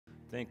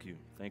Thank you,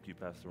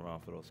 Pastor Ron,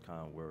 for those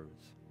kind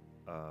words.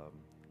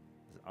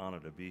 It's an honor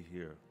to be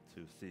here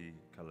to see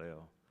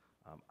Khalil.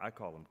 I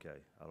call him K.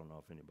 I don't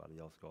know if anybody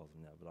else calls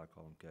him that, but I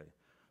call him K.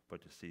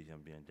 But to see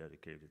him being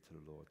dedicated to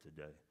the Lord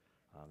today,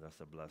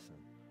 that's a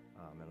blessing.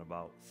 In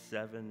about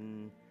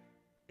 7,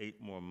 8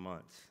 more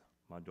months,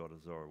 my daughter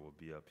Zora will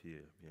be up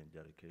here being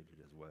dedicated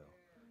as well.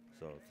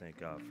 So thank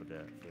God for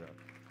that.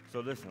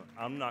 So listen,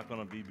 I'm not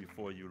going to be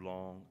before you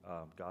long.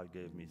 God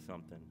gave me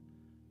something,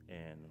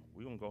 and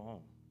we're going to go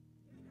home.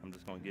 I'm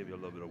just going to give you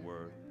a little bit of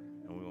word,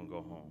 and we're going to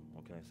go home,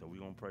 okay? So we're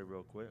going to pray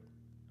real quick,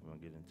 and we're going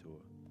to get into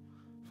it.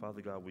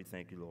 Father God, we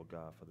thank you, Lord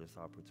God, for this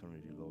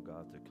opportunity, Lord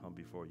God, to come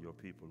before your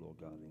people, Lord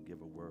God, and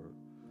give a word.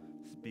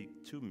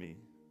 Speak to me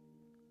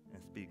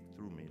and speak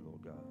through me,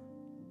 Lord God.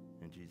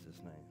 In Jesus'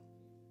 name,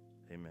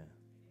 amen.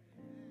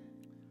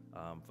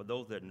 For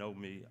those that know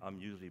me, I'm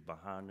usually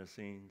behind the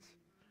scenes.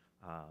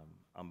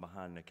 I'm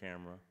behind the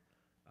camera.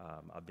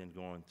 I've been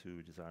going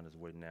to Designers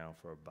Way now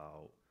for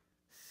about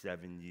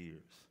 7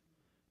 years.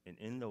 And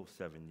in those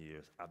 7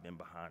 years, I've been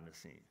behind the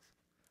scenes.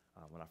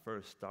 When I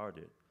first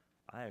started,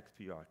 I asked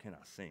PR, can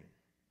I sing?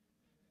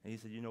 And he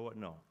said, you know what?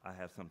 No, I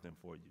have something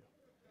for you.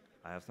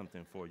 I have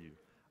something for you.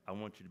 I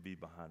want you to be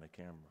behind the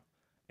camera.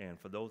 And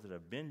for those that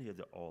have been here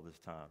all this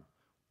time,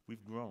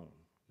 we've grown.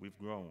 We've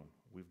grown.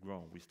 We've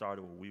grown. We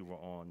started when we were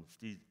on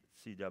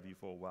CW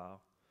for a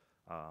while.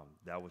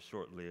 That was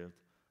short-lived.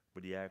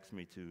 But he asked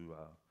me to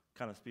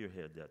kind of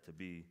spearhead that, to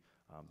be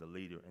the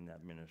leader in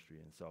that ministry.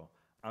 And so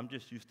I'm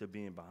just used to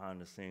being behind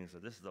the scenes. So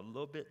this is a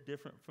little bit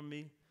different for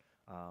me.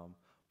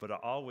 But I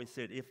always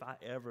said, if I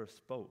ever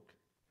spoke,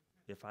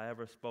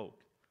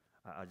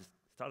 I just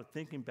started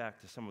thinking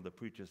back to some of the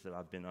preachers that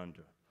I've been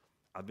under.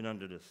 I've been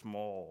under the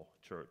small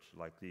church,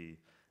 like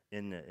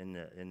in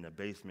the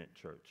basement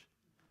church.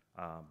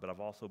 But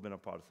I've also been a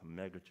part of some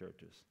mega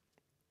churches.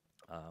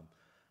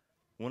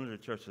 One of the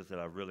churches that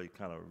I really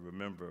kind of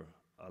remember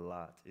a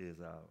lot is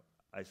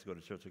I used to go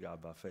to Church of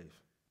God by Faith.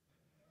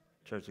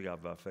 Church of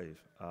God by Faith.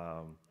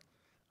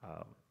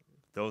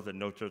 Those that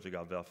know Church of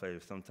God by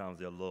Faith, sometimes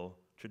they're a little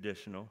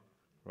traditional,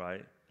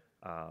 right?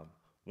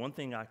 One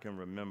thing I can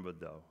remember,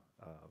 though,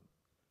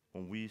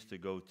 when we used to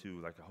go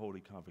to like a holy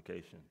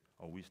convocation,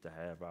 or we used to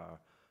have our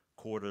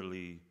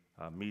quarterly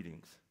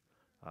meetings,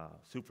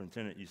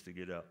 superintendent used to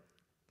get up,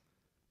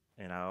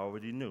 and I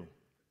already knew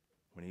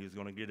when he was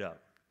going to get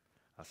up.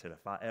 I said,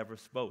 if I ever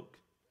spoke,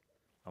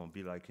 I'm going to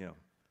be like him.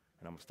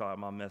 And I'm going to start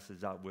my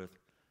message out with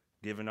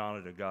giving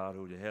honor to God,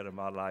 who's the head of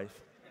my life,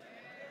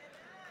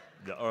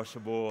 the usher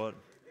board,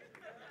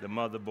 the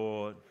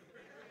motherboard.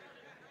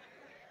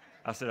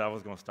 I said I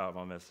was going to start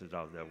my message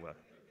out that way.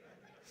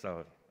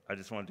 So I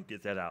just wanted to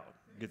get that out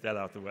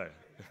the way.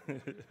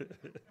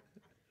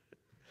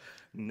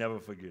 Never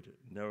forget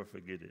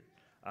it.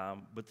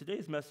 But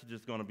today's message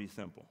is going to be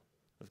simple.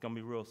 It's going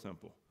to be real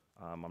simple.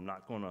 I'm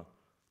not going to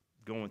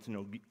go into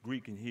no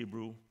Greek and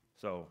Hebrew,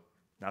 so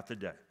not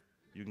today.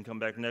 You can come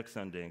back next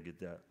Sunday and get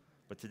that.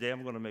 But today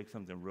I'm going to make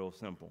something real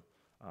simple.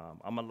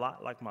 I'm a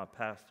lot like my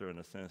pastor in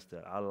the sense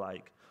that I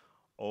like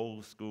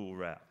old school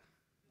rap.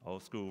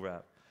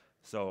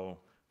 So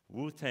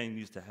Wu-Tang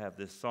used to have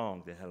this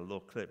song that had a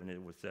little clip, and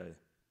it would say, you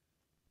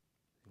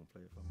gonna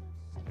play it for me?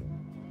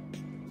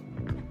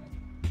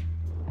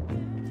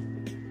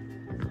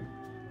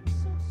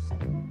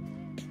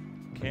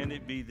 Can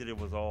it be that it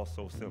was all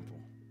so simple?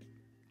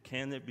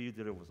 Can it be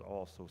that it was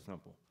all so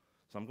simple?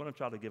 So I'm going to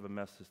try to give a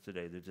message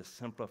today that just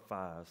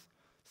simplifies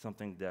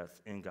something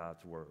that's in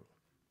God's Word.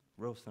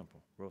 Real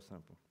simple.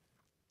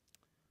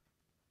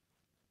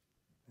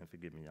 And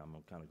forgive me, I'm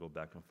going to kind of go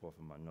back and forth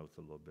in my notes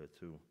a little bit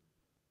too.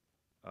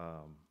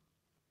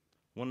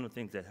 One of the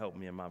things that helped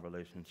me in my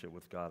relationship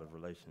with God are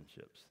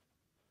relationships.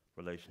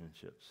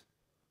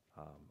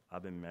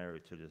 I've been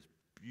married to this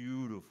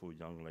beautiful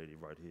young lady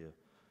right here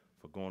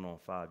for going on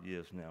 5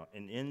 years now.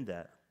 And in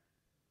that,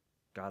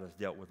 God has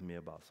dealt with me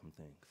about some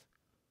things.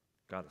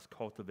 God has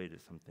cultivated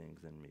some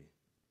things in me.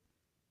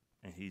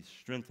 And he's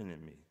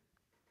strengthening me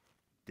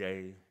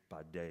day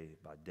by day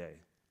by day.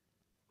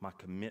 My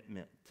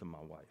commitment to my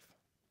wife.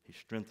 He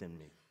strengthened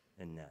me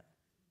in that.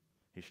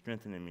 He's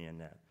strengthening me in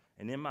that.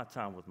 And in my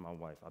time with my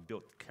wife, I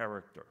built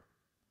character.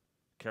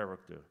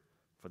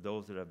 For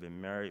those that have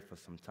been married for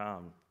some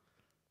time,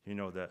 you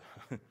know that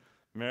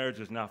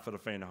marriage is not for the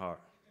faint of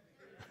heart.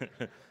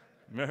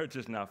 Marriage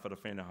is not for the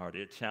faint of heart.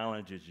 It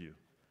challenges you.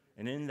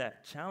 And in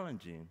that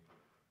challenging,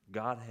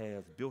 God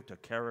has built a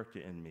character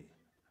in me.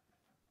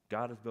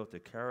 God has built a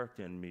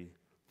character in me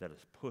that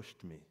has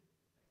pushed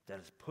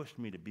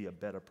me to be a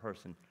better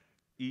person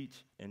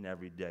each and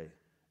every day.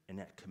 And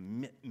that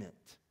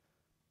commitment,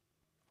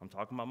 I'm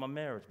talking about my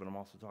marriage, but I'm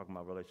also talking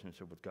about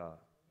relationship with God,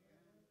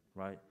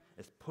 right?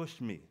 It's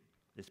pushed me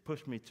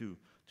to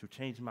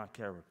change my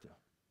character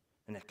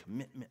and that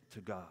commitment to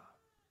God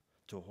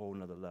to a whole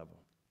nother level.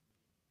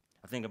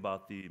 I think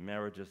about the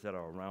marriages that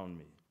are around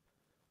me.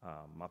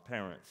 My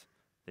parents,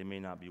 they may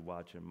not be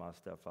watching. My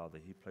stepfather,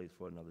 he plays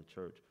for another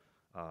church,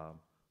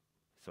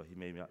 so he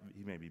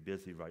may be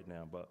busy right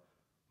now. But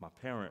my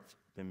parents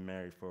been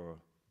married for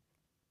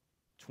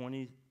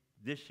 20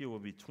 This year will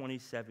be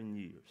 27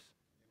 years.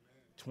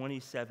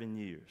 27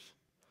 years.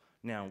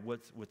 Now,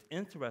 what's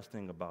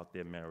interesting about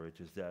their marriage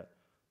is that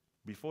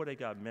before they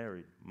got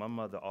married, my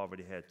mother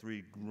already had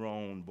 3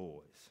 grown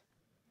boys,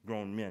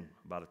 grown men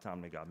by the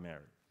time they got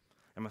married.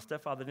 And my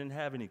stepfather didn't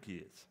have any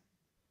kids.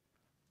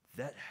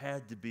 That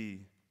had to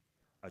be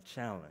a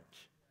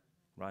challenge,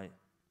 right?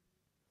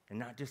 And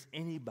not just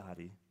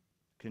anybody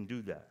can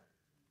do that.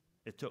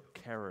 It took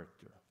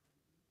character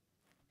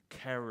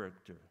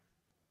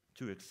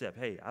to accept,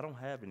 hey, I don't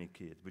have any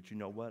kids, but you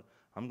know what?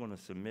 I'm going to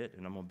submit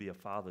and I'm going to be a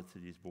father to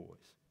these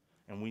boys.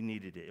 And we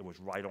needed it. It was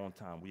right on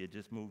time. We had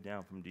just moved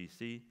down from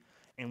D.C.,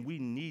 and we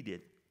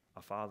needed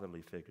a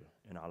fatherly figure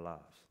in our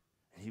lives.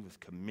 And he was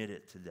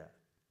committed to that,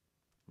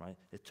 right?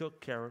 It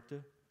took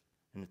character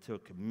and it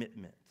took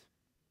commitment.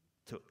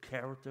 It took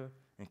character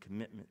and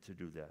commitment to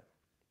do that.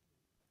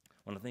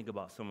 When I think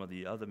about some of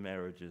the other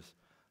marriages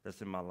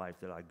that's in my life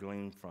that I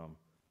gleaned from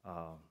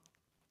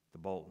the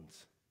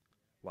Boltons,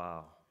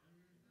 wow.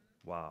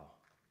 I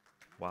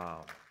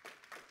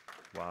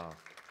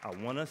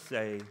want to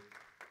say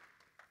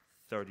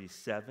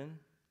 37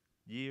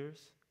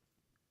 years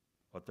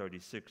or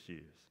 36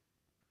 years?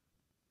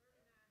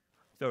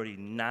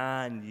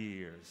 39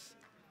 years.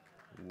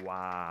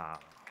 Wow.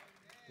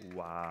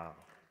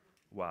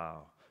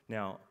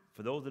 Now,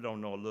 for those that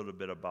don't know a little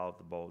bit about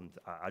the Boltons,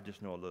 I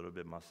just know a little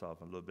bit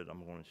myself, and a little bit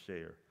I'm going to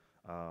share.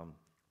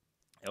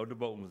 Elder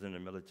Bolton was in the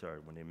military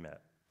when they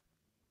met.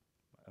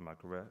 Am I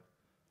correct?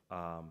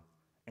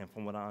 And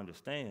from what I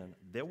understand,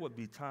 there would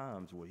be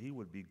times where he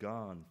would be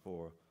gone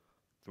for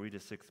 3 to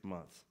 6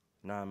 months,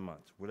 9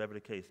 months, whatever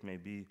the case may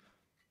be,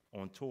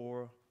 on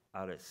tour,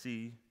 out at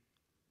sea,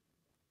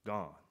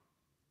 gone.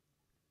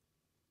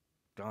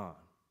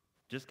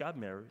 Just got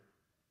married,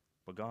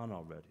 but gone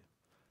already.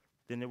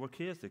 Then there were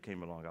kids that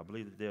came along. I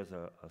believe that there's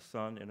a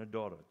son and a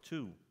daughter,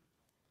 2.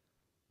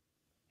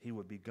 He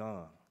would be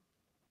gone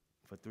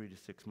for 3 to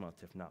 6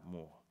 months, if not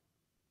more.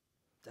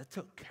 That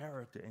took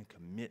character and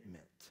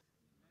commitment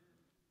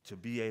to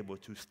be able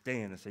to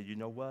stand and say, you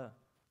know what?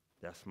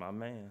 That's my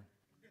man,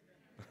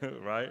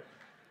 right?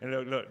 And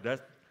look,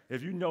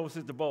 if you know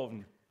Sister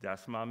Bolton,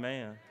 that's my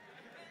man,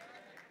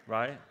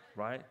 right?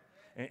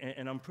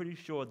 And I'm pretty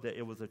sure that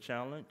it was a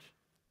challenge.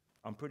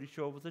 But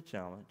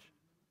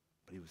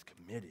he was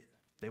committed.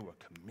 They were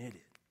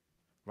committed,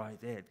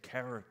 right? They had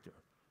character,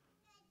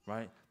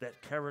 right?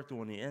 That character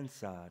on the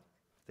inside,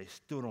 they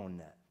stood on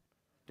that.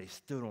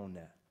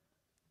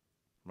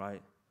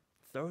 Right?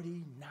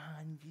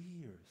 39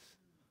 years.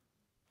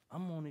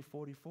 I'm only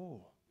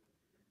 44.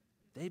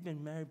 They've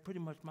been married pretty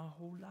much my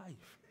whole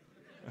life.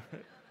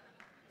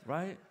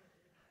 Right?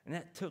 And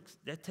that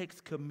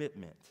takes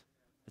commitment.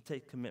 It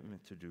takes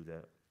commitment to do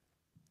that.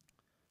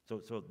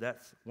 So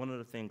that's one of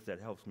the things that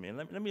helps me. And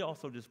let me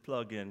also just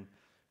plug in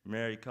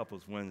Married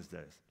Couples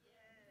Wednesdays.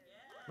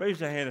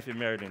 Raise your hand if you're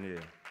married in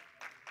here.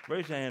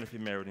 Raise your hand if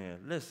you're married in here.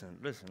 Listen.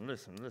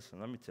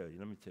 Let me tell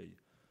you.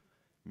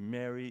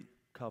 Married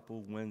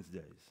Couple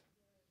Wednesdays.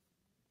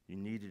 You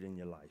need it in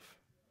your life.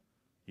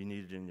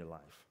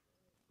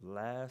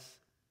 Last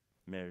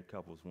Married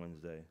Couples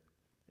Wednesday,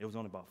 it was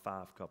only about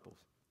 5 couples.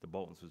 The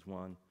Boltons was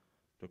one,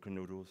 the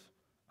Canoodles.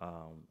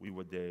 We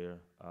were there.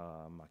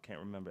 I can't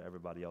remember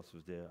everybody else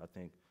was there. I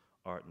think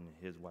Art and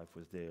his wife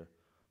was there.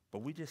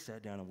 But we just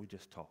sat down and we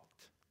just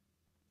talked.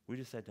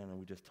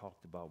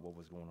 About what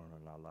was going on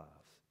in our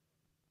lives.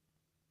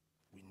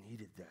 We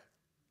needed that.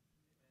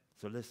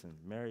 So listen,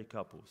 Married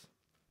Couples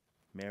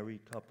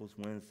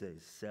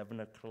Wednesdays, 7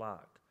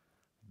 o'clock.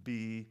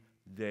 Be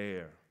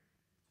there.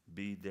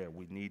 We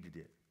needed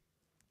it.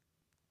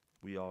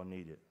 We all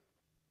need it.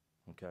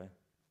 Okay?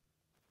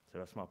 So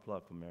that's my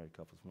plug for Married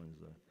Couples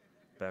Wednesday.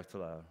 Back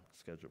to our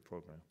scheduled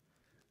program.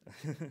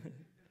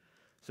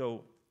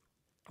 So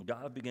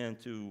God began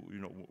to,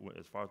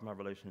 as far as my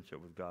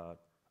relationship with God,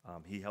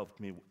 he helped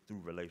me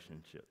through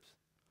relationships.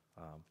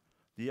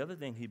 The other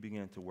thing he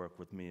began to work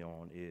with me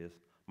on is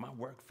my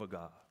work for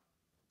God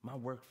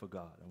and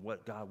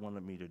what God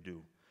wanted me to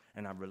do.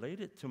 And I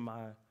related to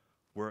my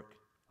work,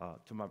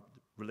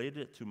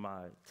 related it to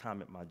my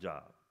time at my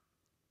job.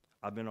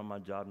 I've been on my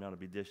job now to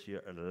be this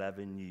year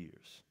 11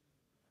 years.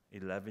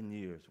 11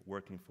 years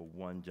working for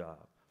one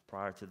job.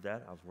 Prior to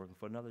that, I was working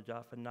for another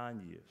job for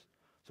 9 years.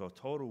 So a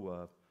total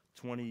of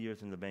 20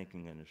 years in the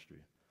banking industry.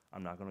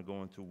 I'm not going to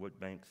go into what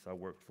banks I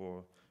worked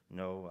for.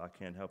 No, I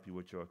can't help you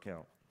with your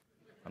account.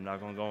 I'm not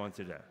going to go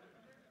into that,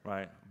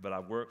 right? But I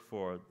worked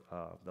for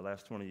the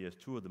last 20 years,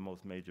 2 of the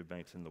most major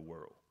banks in the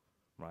world,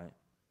 right?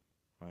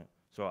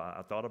 So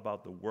I thought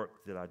about the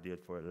work that I did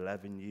for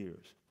 11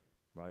 years,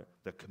 right?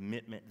 The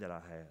commitment that I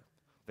had,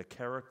 the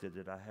character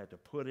that I had to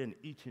put in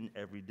each and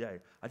every day.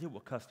 I deal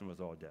with customers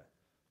all day.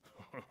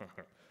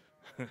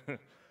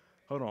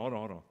 Hold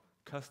on.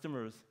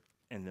 Customers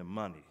and their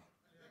money.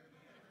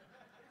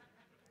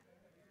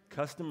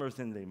 Customers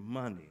and their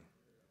money.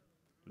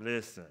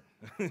 Listen.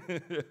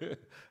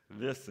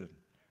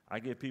 I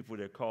get people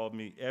that call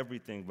me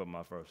everything but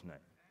my first name.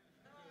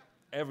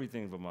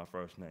 Everything but my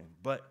first name.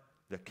 But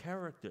the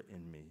character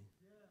in me,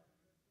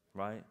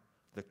 right?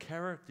 The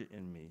character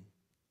in me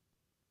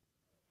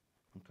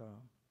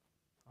calm.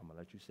 I'm going to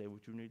let you say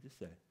what you need to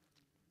say.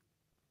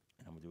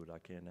 And I'm going to do what I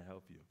can to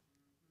help you.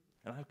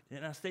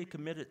 And I stay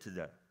committed to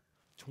that.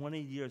 20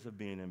 years of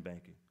being in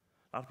banking.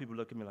 A lot of people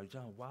look at me like,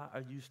 John, why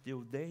are you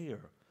still there?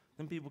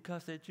 Them people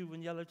cuss at you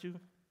and yell at you.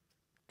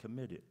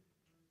 Committed.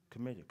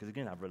 Committed. Because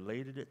again, I've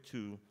related it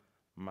to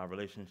my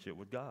relationship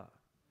with God.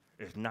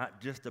 It's not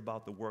just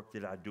about the work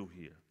that I do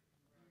here,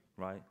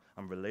 right?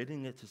 I'm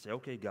relating it to say,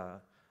 okay,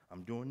 God,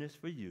 I'm doing this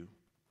for you,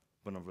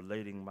 but I'm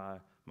relating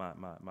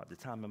the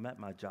time I'm at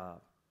my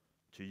job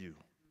to you.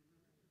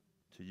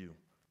 To you.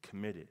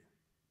 Committed.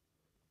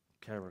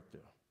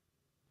 Character.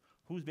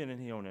 Who's been in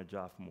here on their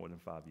job for more than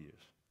 5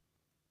 years?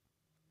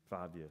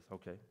 5 years.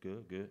 Okay,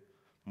 good, good.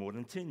 More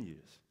than 10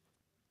 years.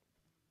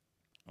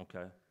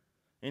 Okay.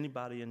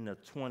 Anybody in the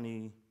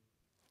 20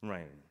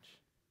 range?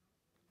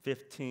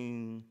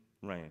 15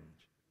 range.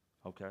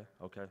 Okay,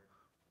 okay.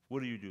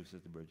 What do you do,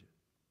 Sister Bridget?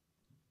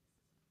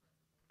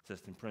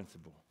 Assistant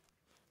principal.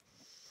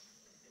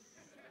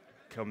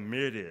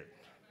 Committed.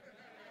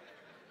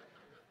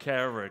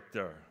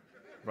 Character.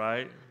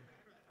 Right?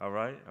 All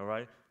right, all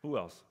right. Who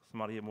else?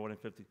 Somebody here more than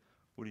 50?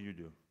 What do you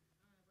do?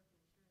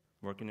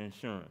 Work in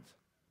insurance.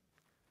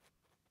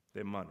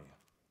 Their money.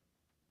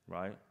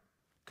 Right?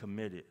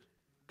 Committed.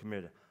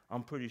 Committed.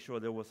 I'm pretty sure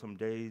there were some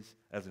days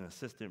as an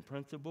assistant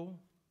principal,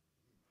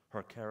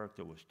 her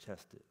character was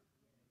tested.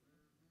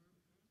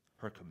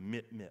 Her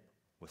commitment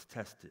was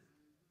tested.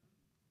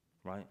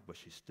 Right? But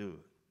she stood.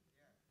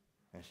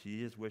 And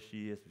she is where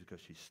she is because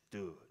she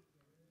stood.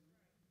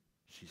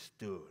 She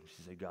stood.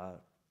 She said, God,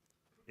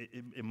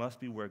 it must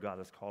be where God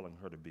is calling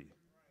her to be.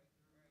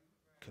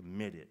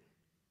 Committed.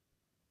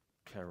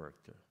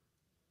 Character.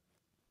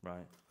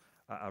 Right?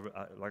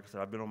 Like I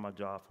said, I've been on my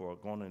job for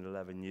going on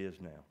 11 years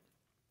now.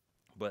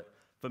 But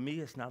for me,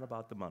 it's not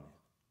about the money.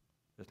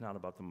 It's not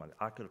about the money.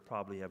 I could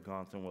probably have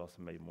gone somewhere else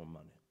and made more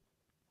money.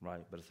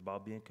 Right? But it's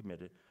about being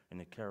committed and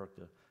the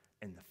character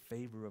and the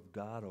favor of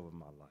God over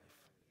my life.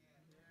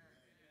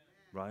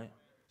 Right?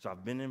 So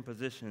I've been in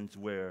positions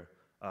where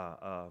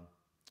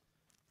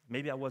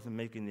maybe I wasn't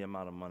making the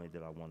amount of money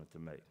that I wanted to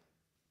make.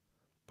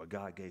 But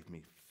God gave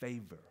me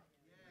favor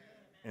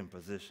in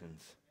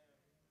positions.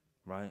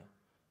 Right?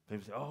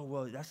 People say, oh,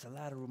 well, that's a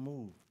lateral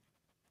move.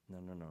 No.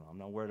 I'm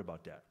not worried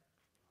about that.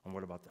 I'm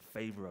worried about the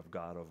favor of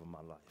God over my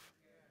life.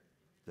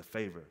 The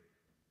favor.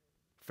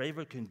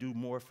 Favor can do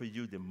more for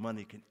you than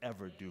money can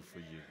ever do for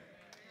you.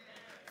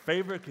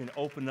 Favor can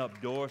open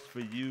up doors for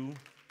you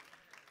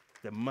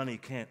that money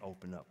can't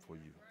open up for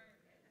you.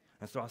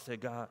 And so I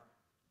said, God,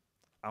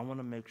 I want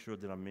to make sure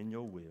that I'm in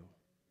your will,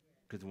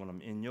 because when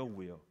I'm in your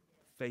will,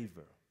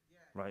 favor,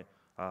 right?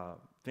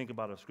 Think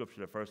about a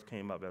scripture that first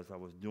came up as I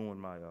was doing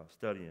my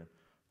studying,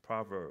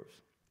 Proverbs,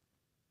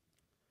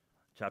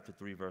 chapter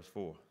 3, verse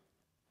 4.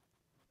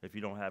 If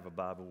you don't have a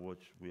Bible,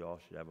 which we all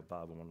should have a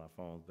Bible on our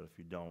phones, but if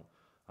you don't,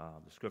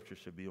 the scripture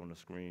should be on the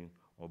screen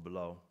or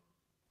below,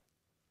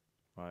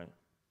 right?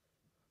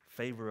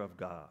 Favor of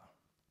God.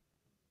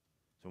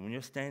 So when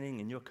you're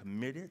standing and you're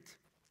committed,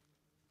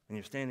 and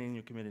you're standing and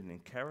you're committed in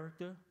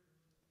character,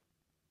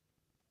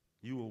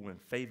 you will win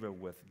favor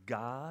with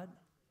God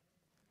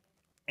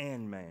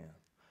and man.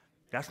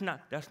 That's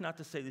not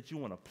to say that you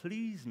want to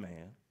please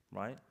man,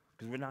 right?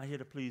 Because we're not here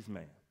to please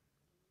man.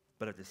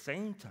 But at the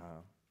same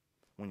time,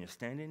 when you're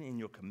standing and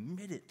you're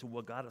committed to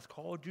what God has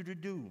called you to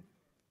do,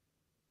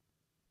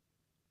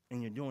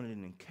 and you're doing it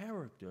in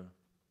character,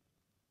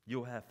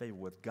 you'll have favor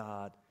with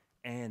God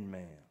and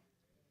man.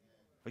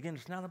 Again,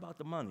 it's not about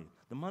the money.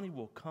 The money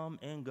will come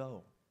and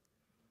go.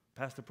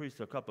 Pastor preached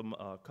a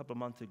couple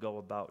months ago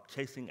about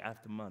chasing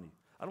after money.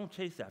 I don't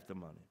chase after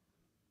money,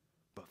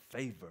 but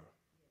favor.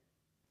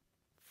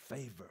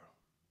 Favor.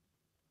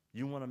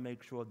 You want to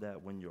make sure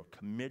that when you're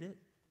committed,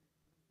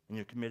 and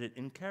you're committed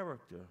in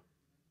character,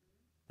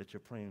 that you're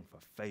praying for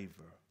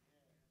favor.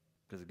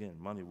 Because again,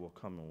 money will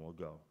come and will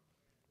go.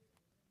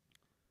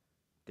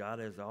 God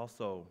has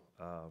also,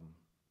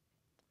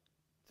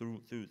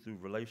 through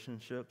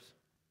relationships,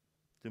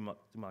 through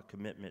my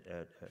commitment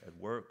at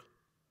work,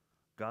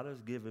 God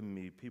has given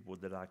me people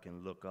that I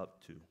can look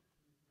up to.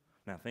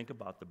 Now think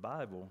about the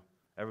Bible.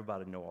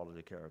 Everybody know all of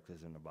the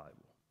characters in the Bible,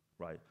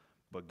 right?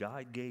 But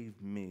God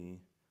gave me,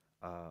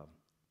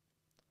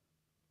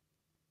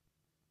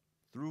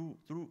 through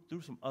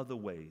some other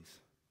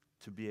ways,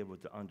 to be able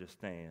to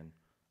understand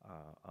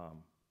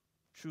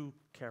true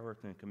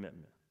character and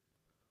commitment.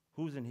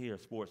 Who's in here a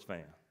sports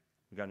fan?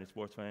 We got any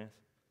sports fans?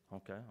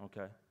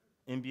 Okay.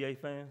 NBA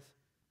fans?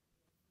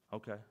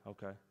 Okay.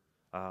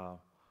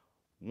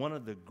 One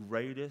of the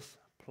greatest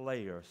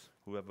players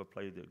who ever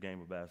played the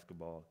game of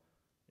basketball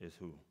is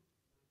who?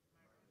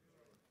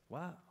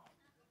 Wow.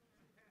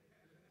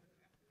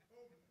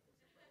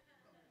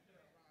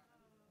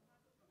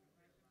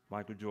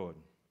 Michael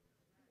Jordan.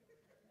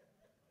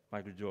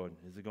 Michael Jordan.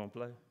 Is he going to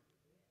play?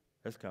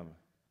 It's coming.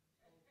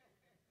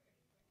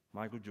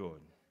 Michael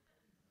Jordan.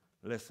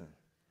 Listen,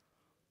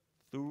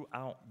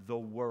 throughout the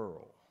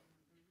world,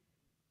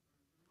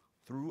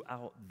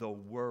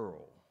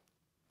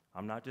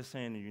 I'm not just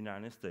saying the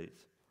United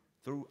States,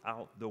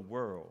 throughout the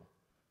world,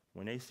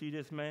 when they see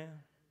this man,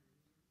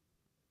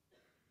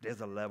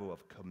 there's a level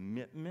of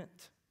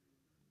commitment,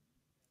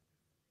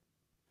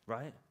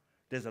 right?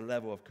 There's a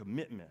level of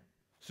commitment.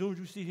 As soon as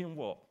you see him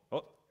walk,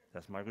 oh,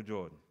 that's Michael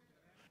Jordan.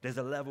 There's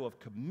a level of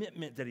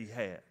commitment that he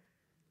had.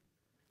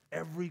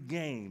 Every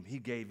game, he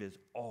gave his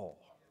all.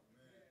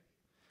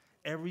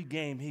 Every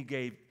game, he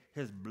gave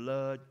his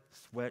blood,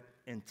 sweat,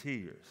 and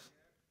tears.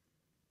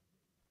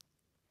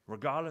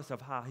 Regardless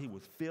of how he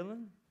was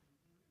feeling,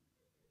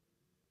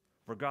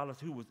 regardless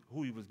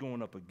who he was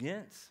going up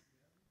against,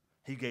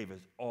 he gave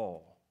his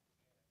all.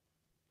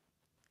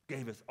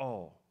 Gave his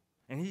all.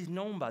 And he's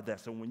known by that.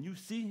 So when you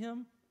see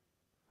him,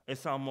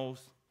 it's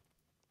almost,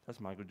 that's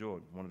Michael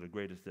Jordan, one of the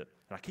greatest. And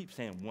I keep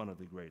saying one of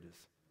the greatest.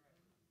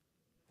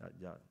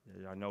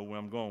 Y'all know where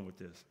I'm going with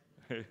this.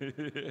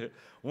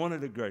 One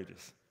of the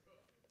greatest.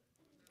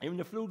 Even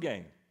the flu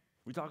game.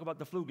 We talk about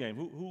the flu game.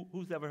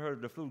 Who's ever heard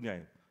of the flu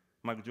game?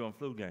 Michael Jordan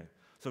flu game.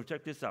 So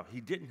check this out.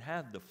 He didn't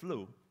have the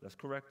flu. Let's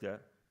correct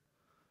that.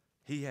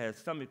 He had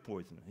stomach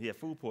poisoning. He had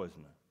food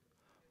poisoning.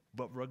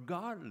 But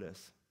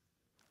regardless,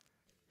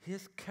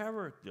 his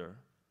character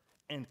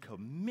and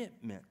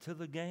commitment to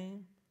the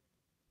game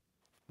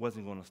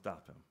wasn't going to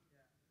stop him.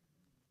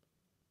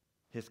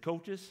 His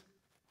coaches,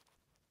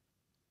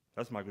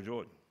 that's Michael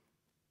Jordan.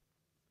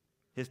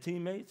 His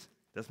teammates,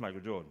 that's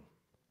Michael Jordan.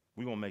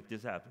 We're going to make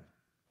this happen.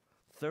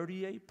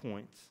 38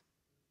 points,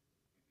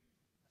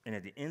 and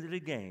at the end of the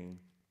game,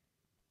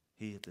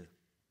 he hit the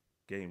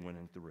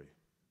game-winning three.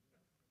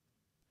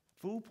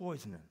 Food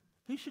poisoning.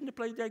 He shouldn't have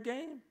played that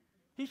game.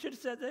 He should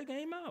have sat that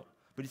game out.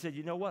 But he said,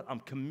 you know what?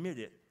 I'm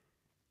committed.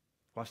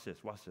 Watch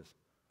this, watch this.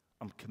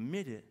 I'm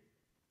committed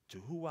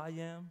to who I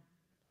am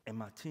and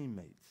my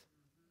teammates.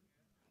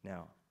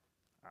 Now,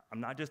 I'm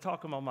not just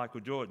talking about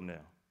Michael Jordan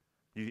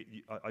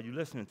now. Are you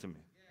listening to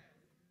me?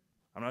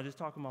 I'm not just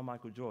talking about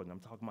Michael Jordan. I'm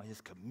talking about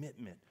his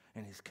commitment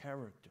and his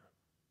character,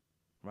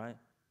 right?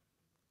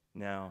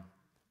 Now,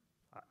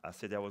 I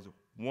said that was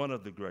one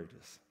of the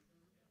greatest.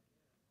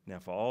 Now,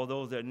 for all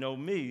those that know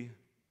me,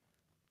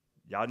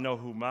 y'all know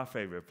who my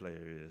favorite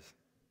player is.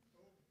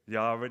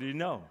 Y'all already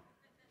know.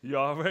 You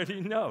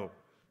already know.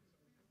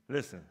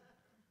 Listen,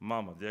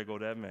 mama, there go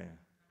that man.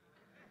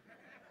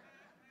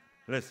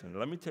 Listen,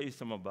 let me tell you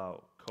something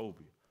about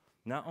Kobe.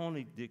 Not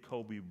only did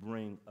Kobe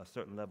bring a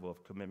certain level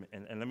of commitment,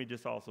 and let me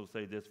just also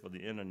say this for the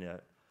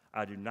internet,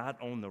 I do not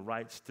own the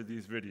rights to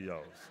these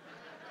videos.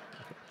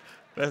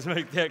 Let's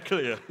make that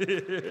clear.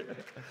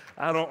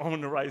 I don't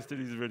own the rights to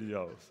these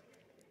videos.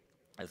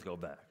 Let's go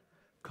back.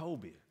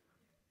 Kobe,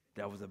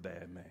 that was a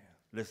bad man.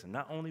 Listen,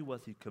 not only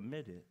was he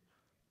committed,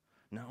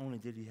 not only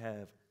did he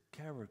have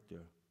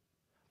character,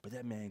 but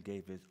that man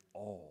gave his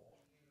all.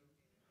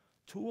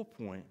 To a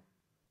point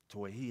to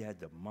where he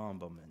had the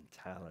Mamba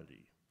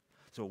mentality.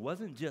 So it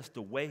wasn't just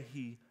the way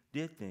he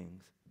did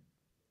things,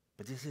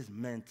 but just his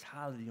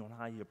mentality on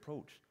how he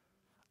approached.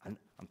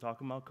 I'm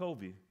talking about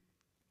Kobe,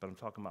 but I'm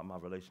talking about my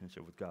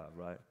relationship with God,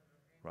 right?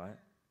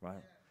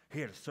 Right?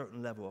 He had a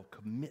certain level of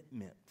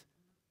commitment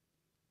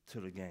to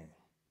the game.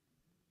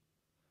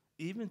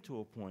 Even to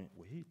a point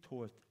where he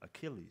tore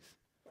Achilles,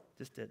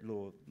 just that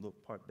little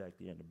part back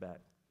there in the back.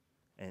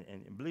 And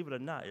believe it or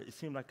not, it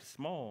seemed like it's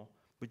small,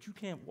 but you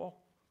can't walk.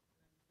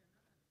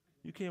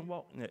 You can't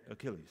walk in that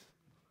Achilles.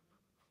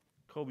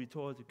 Kobe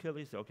tore his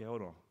Achilles, said, okay,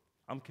 hold on.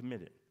 I'm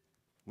committed.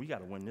 We got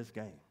to win this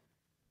game.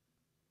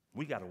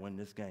 We got to win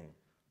this game.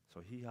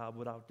 So he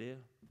hobbled out there,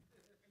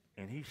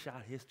 and he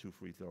shot his 2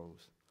 free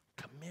throws.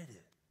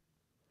 Committed,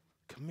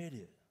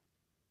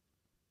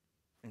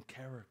 and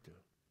character.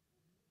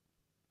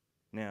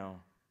 Now,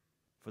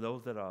 for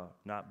those that are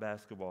not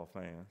basketball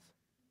fans,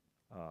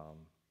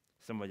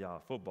 some of y'all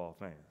are football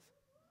fans,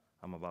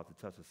 I'm about to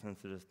touch a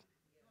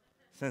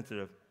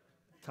sensitive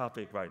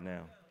topic right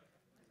now.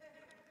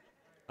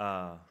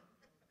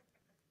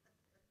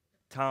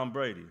 Tom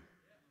Brady.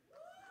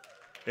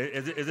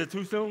 Is it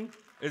too soon?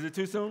 Is it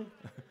too soon?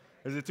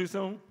 Is it too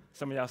soon?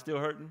 Some of y'all still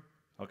hurting?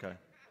 Okay.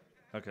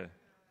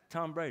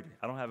 Tom Brady.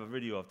 I don't have a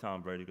video of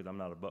Tom Brady because I'm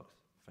not a Bucs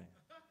fan.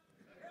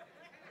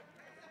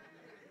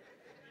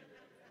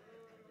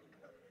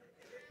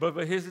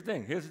 But here's the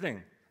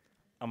thing.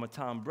 I'm a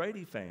Tom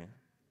Brady fan,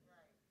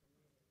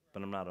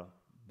 but I'm not a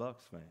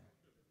Bucs fan.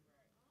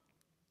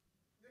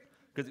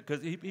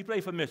 Because he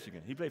played for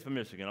Michigan.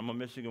 I'm a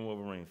Michigan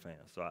Wolverine fan,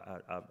 so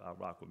I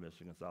rock with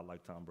Michigan, so I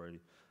like Tom Brady.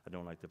 I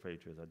don't like the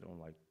Patriots. I don't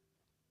like,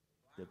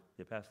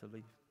 did Pastor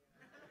leave?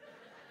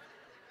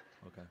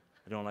 Okay.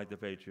 I don't like the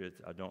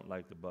Patriots. I don't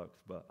like the Bucs,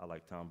 but I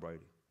like Tom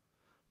Brady.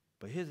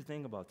 But here's the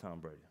thing about Tom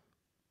Brady.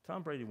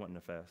 Tom Brady wasn't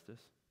the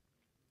fastest.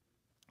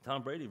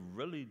 Tom Brady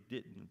really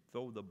didn't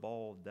throw the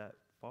ball that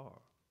far.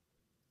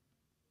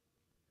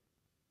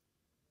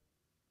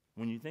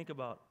 When you think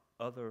about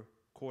other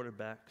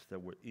quarterbacks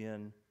that were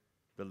in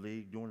the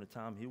league during the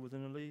time he was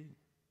in the league,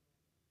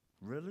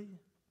 really?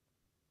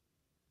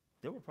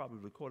 There were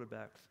probably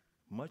quarterbacks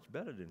much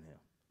better than him.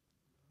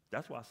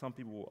 That's why some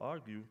people will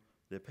argue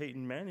that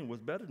Peyton Manning was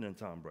better than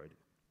Tom Brady.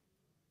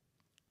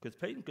 Because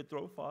Peyton could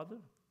throw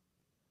farther.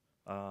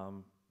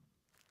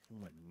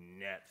 wasn't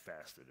that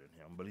faster than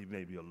him, but he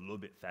may be a little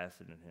bit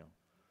faster than him.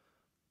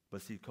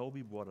 But see,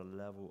 Kobe brought a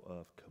level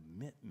of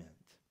commitment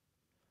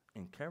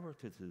and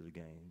character to the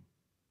game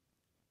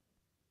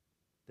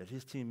that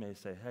his teammates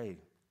say, hey,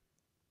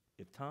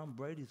 if Tom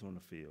Brady's on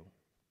the field,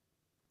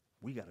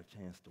 we got a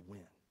chance to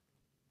win.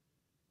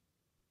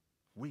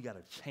 We got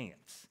a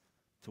chance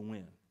to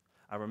win.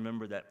 I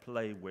remember that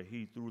play where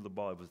he threw the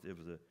ball.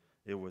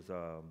 It was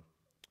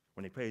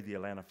when they played the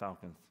Atlanta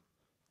Falcons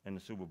in the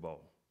Super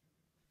Bowl.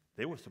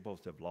 They were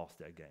supposed to have lost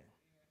that game.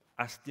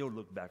 I still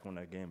look back on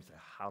that game and say,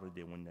 how did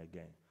they win that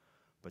game?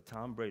 But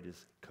Tom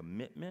Brady's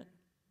commitment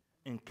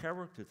and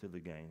character to the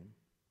game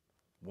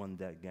won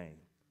that game.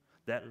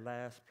 That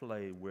last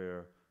play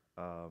where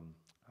I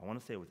want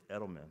to say it was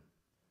Edelman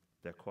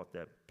that caught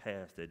that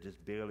pass that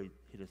just barely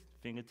hit his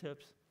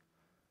fingertips.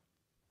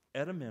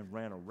 Edelman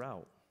ran a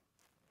route,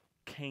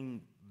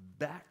 came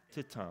back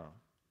to Tom,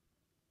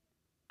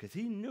 because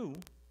he knew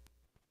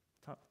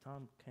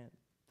Tom can't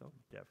throw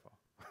that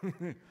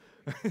far.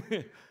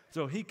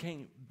 So he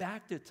came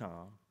back to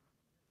Tom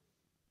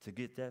to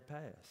get that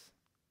pass.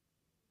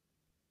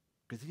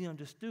 Because he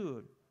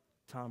understood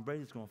Tom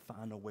Brady's going to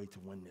find a way to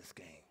win this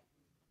game.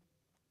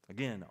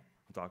 Again,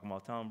 I'm talking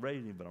about Tom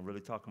Brady, but I'm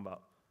really talking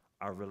about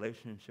our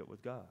relationship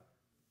with God,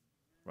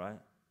 right?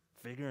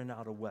 Figuring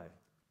out a way.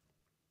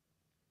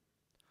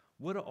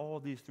 What do all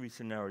these three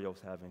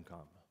scenarios have in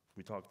common?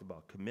 We talked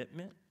about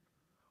commitment.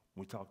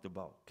 We talked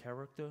about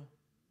character.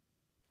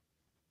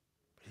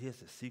 But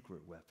here's a secret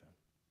weapon.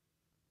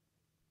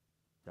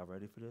 Y'all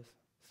ready for this?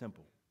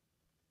 Simple.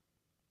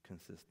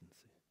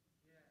 Consistency.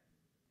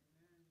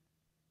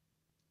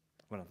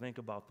 When I think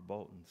about the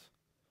Boltons,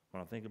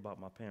 when I think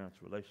about my parents'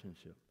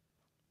 relationship,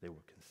 they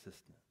were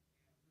consistent.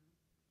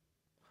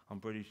 I'm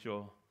pretty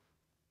sure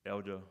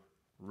Elder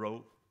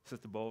wrote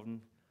Sister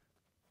Bolton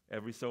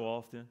every so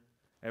often.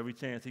 Every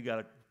chance he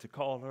got to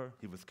call her,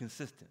 he was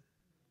consistent.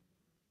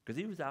 Because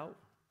he was out,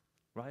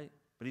 right?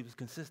 But he was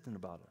consistent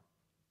about it.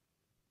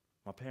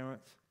 My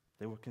parents,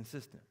 they were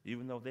consistent.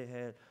 Even though they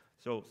had,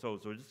 so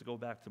just to go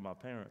back to my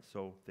parents,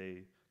 so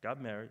they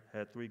got married,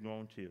 had 3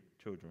 grown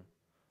children.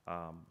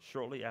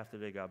 Shortly after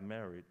they got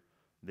married,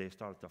 they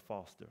started to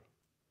foster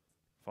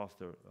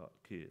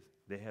kids.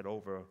 They had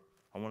over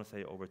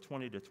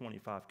 20 to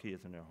 25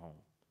 kids in their home.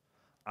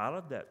 Out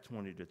of that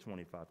 20 to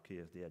 25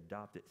 kids, they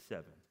adopted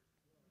 7.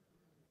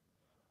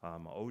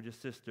 My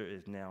oldest sister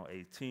is now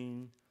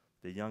 18.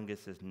 The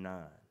youngest is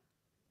 9.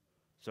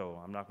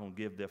 So I'm not going to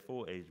give their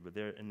full age, but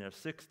they're in their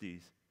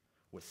 60s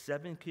with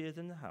 7 kids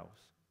in the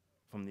house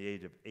from the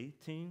age of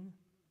 18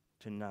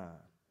 to 9.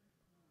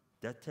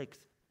 That takes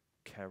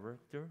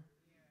character,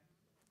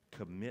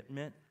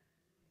 commitment,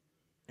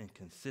 and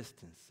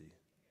consistency,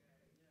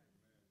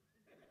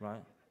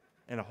 right?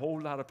 And a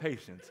whole lot of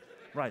patience,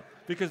 right?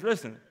 Because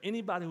listen,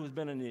 anybody who's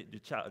been in the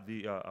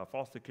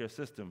foster care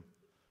system,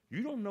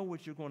 you don't know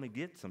what you're going to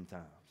get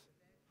sometimes.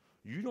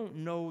 You don't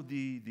know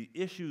the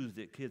issues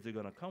that kids are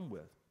going to come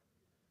with,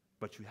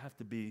 but you have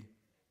to be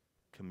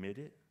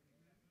committed,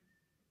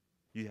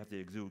 you have to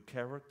exude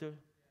character,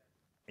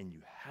 and you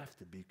have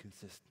to be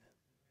consistent.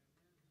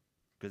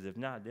 Because if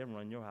not, they'll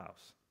run your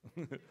house.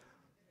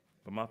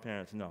 But my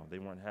parents, no, they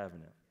weren't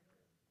having it.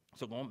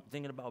 So I'm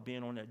thinking about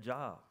being on that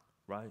job,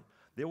 right?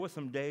 There were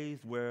some days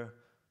where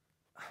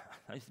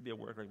I used to be at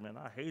work like, man,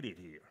 I hate it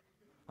here.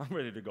 I'm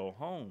ready to go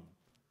home.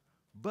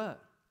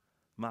 But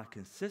my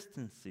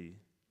consistency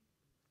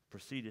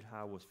preceded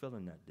how I was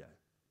feeling that day.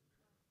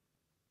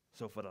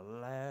 So for the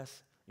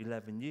last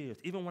 11 years,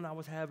 even when I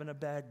was having a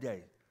bad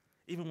day,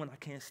 even when I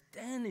can't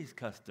stand these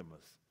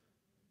customers,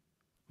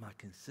 my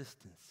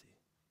consistency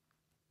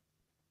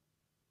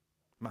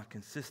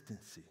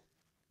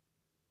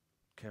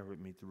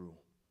carried me through.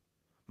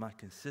 My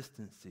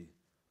consistency,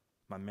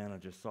 my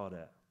manager saw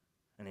that,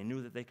 and they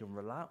knew that they could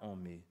rely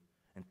on me,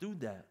 and through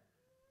that,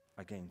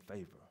 I gained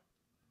favor.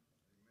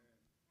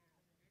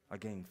 I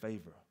gained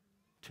favor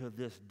to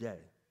this day.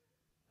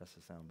 That's a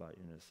soundbite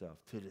in itself.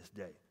 To this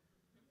day,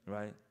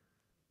 right?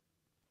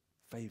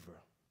 Favor.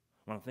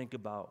 When I think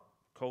about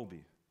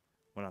Kobe,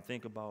 when I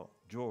think about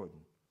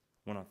Jordan,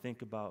 when I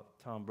think about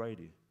Tom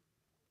Brady,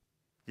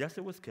 yes,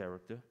 it was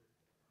character.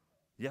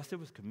 Yes, it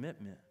was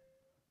commitment,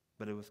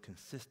 but it was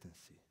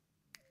consistency.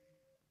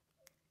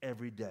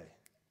 Every day,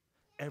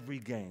 every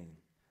game,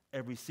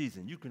 every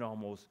season. You can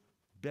almost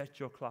bet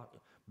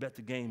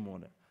the game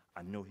on it.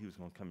 I know he was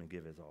going to come and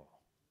give his all.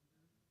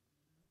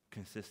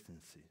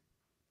 Consistency.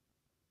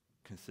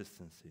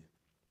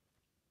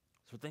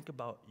 So think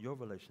about your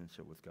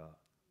relationship with God,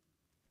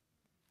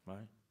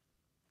 right?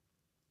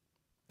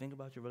 Think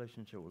about your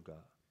relationship with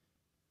God.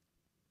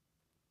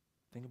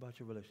 Think about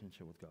your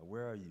relationship with God.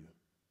 Where are you?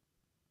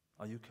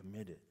 Are you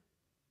committed?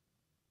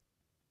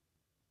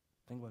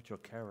 Think about your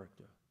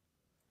character.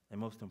 And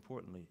most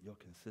importantly, your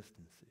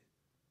consistency.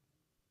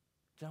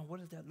 John, what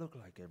does that look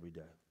like every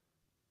day?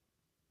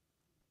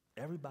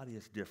 Everybody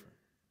is different,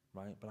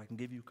 right? But I can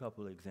give you a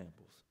couple of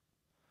examples.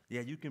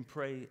 Yeah, you can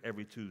pray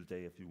every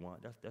Tuesday if you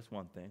want. That's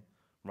one thing,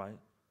 right?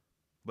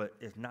 But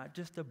it's not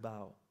just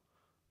about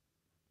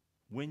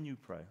when you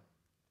pray.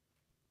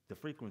 the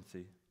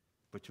frequency,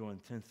 but your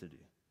intensity.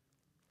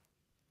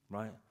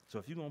 Right? So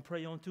if you're going to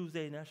pray on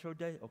Tuesday and that's your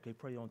day, okay,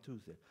 pray on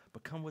Tuesday.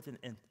 But come with an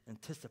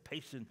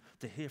anticipation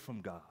to hear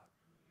from God.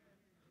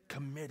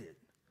 Committed,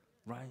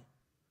 right?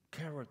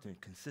 Character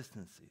and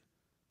consistency,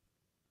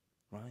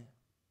 right?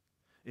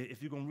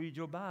 If you're going to read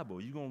your Bible,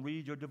 you're going to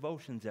read your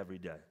devotions every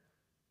day.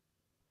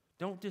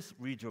 Don't just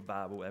read your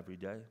Bible every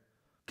day.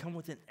 Come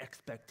with an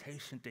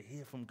expectation to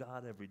hear from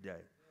God every day.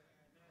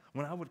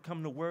 When I would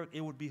come to work,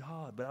 it would be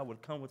hard, but I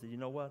would come with it. You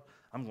know what?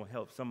 I'm going to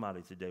help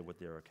somebody today with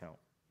their account.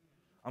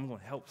 I'm going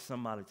to help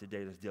somebody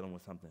today that's dealing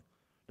with something,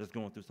 that's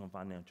going through some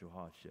financial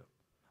hardship.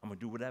 I'm going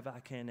to do whatever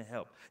I can to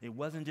help. It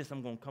wasn't just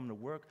I'm going to come to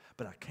work,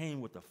 but I came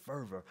with a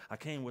fervor. I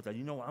came with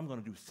you know what? I'm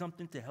going to do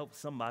something to help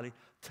somebody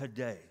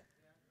today.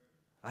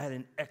 I had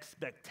an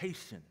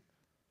expectation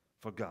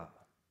for God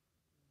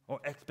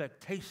or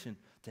expectation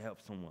to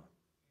help someone.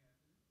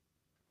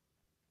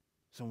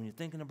 So when you're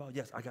thinking about,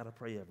 yes, I got to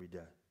pray every day.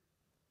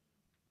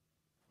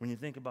 When you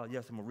think about,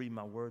 yes, I'm going to read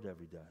my word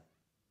every day.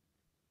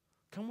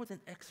 Come with an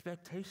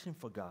expectation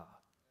for God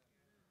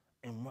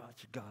and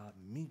watch God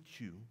meet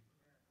you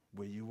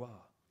where you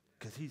are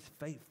because he's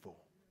faithful.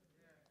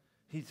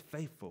 He's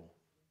faithful.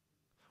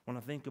 When I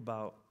think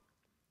about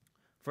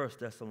 1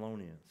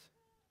 Thessalonians,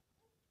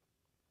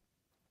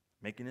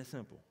 making it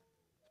simple,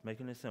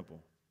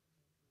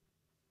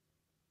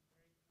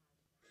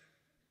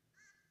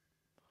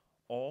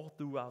 all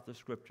throughout the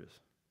scriptures,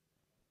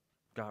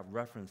 God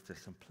referenced the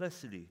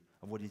simplicity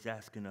of what he's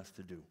asking us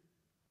to do.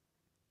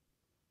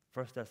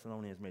 1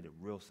 Thessalonians made it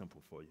real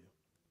simple for you.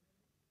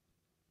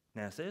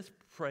 Now it says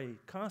pray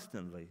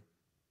constantly,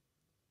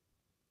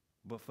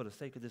 but for the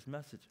sake of this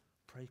message,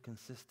 pray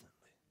consistently.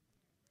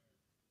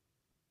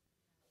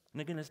 And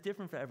again, it's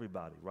different for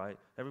everybody, right?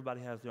 Everybody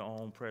has their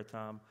own prayer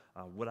time.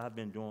 What I've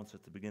been doing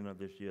since the beginning of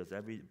this year is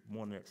every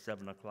morning at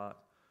 7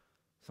 o'clock,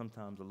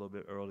 sometimes a little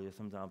bit earlier,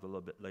 sometimes a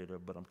little bit later,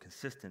 but I'm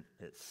consistent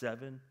at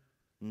 7.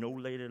 No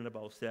later than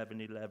about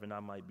 7:11, I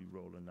might be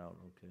rolling out,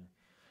 okay?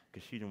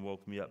 Because she done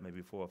woke me up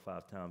maybe 4 or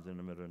 5 times in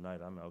the middle of the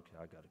night. I'm like, okay,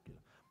 I got to get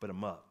up. But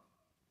I'm up,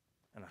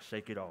 and I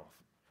shake it off,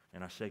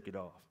 and I shake it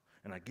off.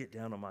 And I get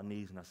down on my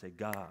knees, and I say,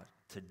 God,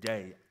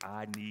 today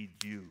I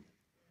need you.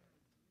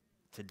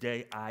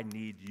 Today I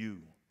need you.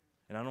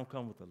 And I don't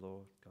come with the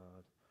Lord,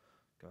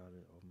 God,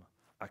 oh my.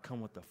 I come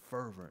with the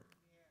fervent,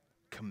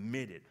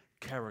 committed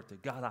character.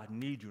 God, I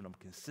need you, and I'm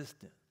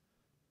consistent.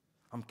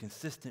 I'm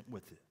consistent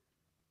with it.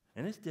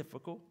 And it's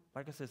difficult.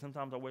 Like I said,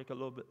 sometimes I wake a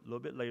little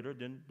bit later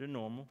than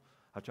normal.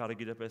 I try to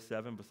get up at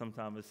 7, but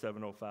sometimes it's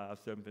 7:05,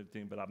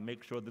 7:15. But I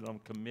make sure that I'm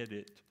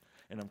committed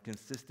and I'm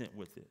consistent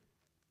with it.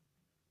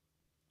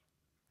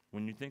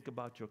 When you think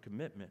about your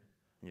commitment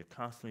and you're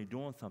constantly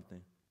doing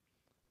something,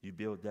 you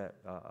build that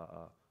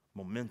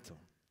momentum.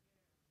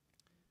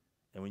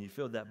 And when you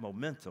feel that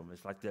momentum,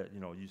 it's like that, you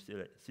know, you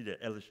see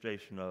that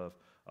illustration of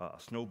a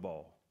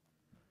snowball.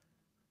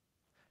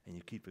 And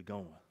you keep it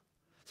going.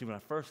 See, when I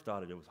first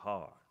started, it was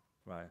hard.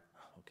 Right?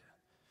 Okay.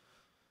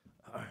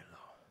 All right,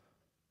 Lord.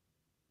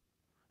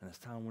 And as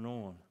time went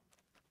on,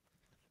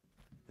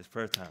 it's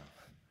prayer time.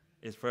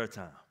 It's prayer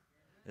time.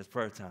 It's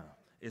prayer time.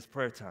 It's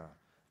prayer time.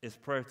 It's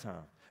prayer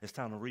time. It's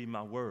time to read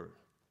my word.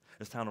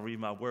 It's time to read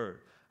my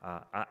word.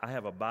 I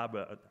have a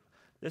Bible.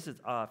 This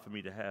is odd for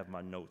me to have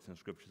my notes and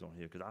scriptures on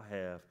here because I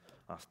have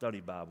study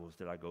Bibles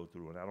that I go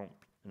through, and I don't,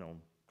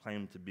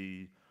 claim to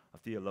be a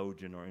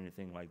theologian or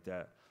anything like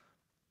that,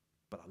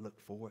 but I look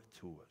forward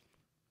to it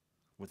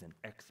with an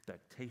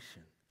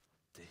expectation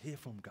to hear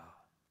from God,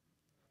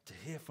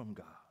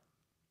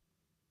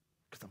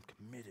 because I'm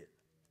committed.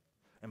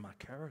 And my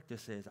character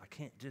says I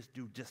can't just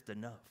do just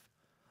enough.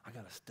 I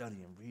got to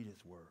study and read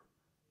his word.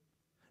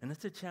 And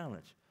it's a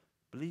challenge.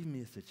 Believe me,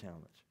 it's a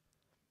challenge.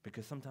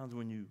 Because sometimes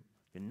when you're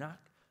not,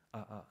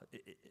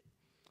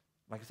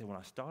 like I said, when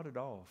I started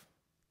off,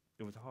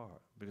 it was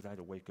hard because I had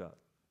to wake up.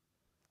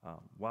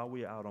 While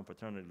we were out on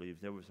paternity leave,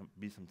 there would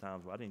be some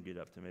times where I didn't get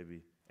up to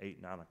maybe 8,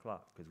 9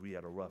 o'clock because we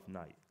had a rough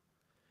night.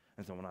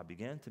 And so when I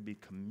began to be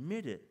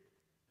committed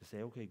to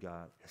say, okay,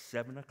 God, at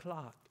 7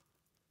 o'clock,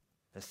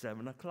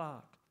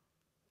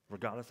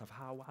 regardless of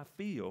how I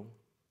feel,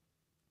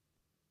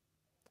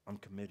 I'm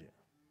committed.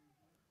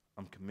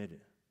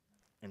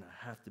 And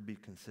I have to be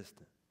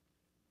consistent.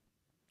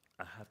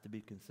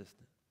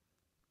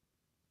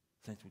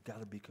 Saints, we got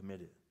to be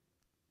committed.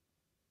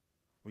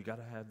 We got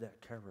to have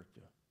that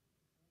character.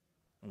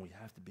 And we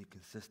have to be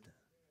consistent.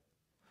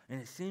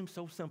 And it seems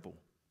so simple,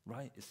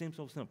 right? It seems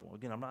so simple.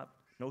 Again, I'm not,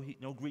 no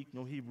Greek,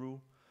 no Hebrew,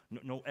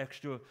 no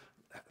extra,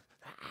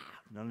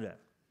 none of that.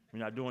 We're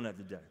not doing that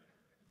today.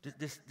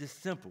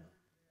 Just simple.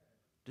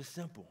 Just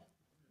simple.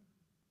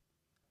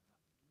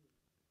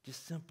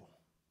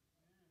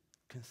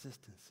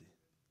 Consistency.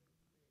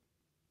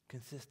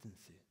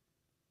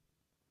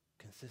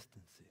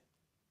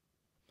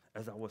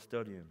 As I was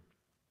studying,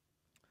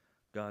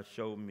 God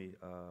showed me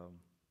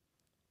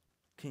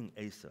King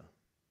Asa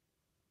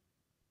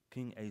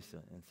in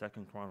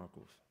 2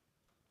 Chronicles.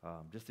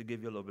 Just to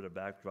give you a little bit of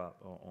backdrop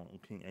on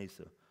King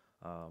Asa,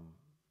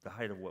 the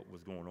height of what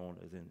was going on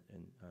is in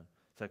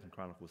 2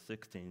 Chronicles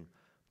 16.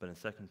 But in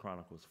 2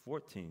 Chronicles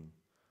 14,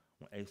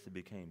 when Asa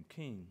became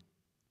king,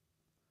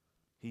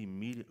 he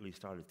immediately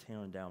started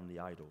tearing down the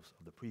idols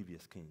of the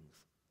previous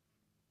kings.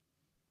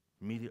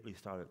 Immediately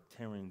started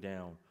tearing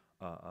down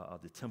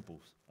the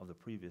temples of the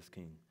previous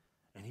king.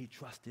 And he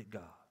trusted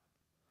God.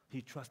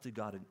 He trusted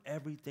God in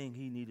everything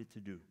he needed to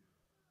do.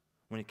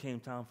 When it came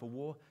time for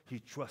war, he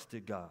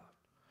trusted God.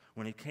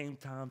 When it came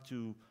time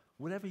to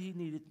whatever he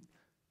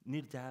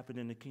needed to happen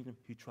in the kingdom,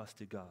 he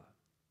trusted God.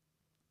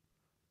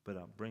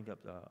 But bring up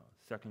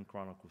 2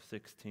 Chronicles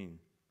 16.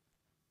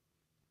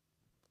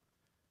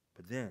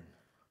 But then,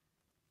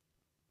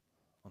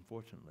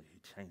 unfortunately, he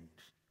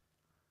changed.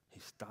 He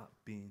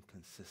stopped being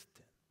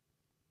consistent.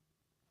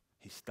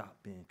 He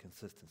stopped being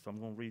consistent. So I'm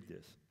going to read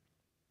this.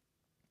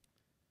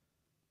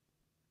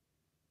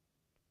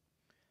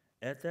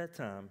 At that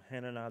time,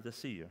 Hananiah the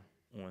seer,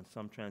 or in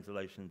some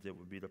translations it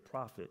would be the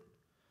prophet,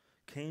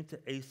 came to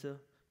Asa,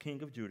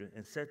 king of Judah,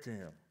 and said to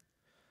him,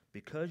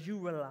 because you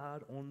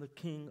relied on the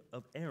king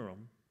of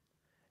Aram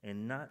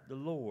and not the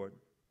Lord,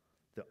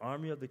 the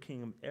army of the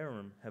king of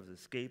Aram has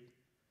escaped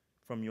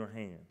from your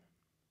hand.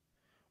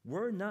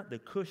 Were not the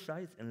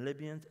Cushites and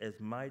Libyans as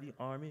mighty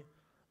army,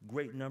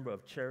 great number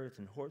of chariots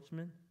and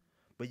horsemen?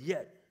 But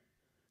yet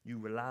you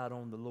relied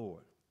on the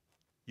Lord.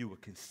 You were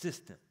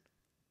consistent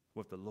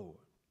with the Lord.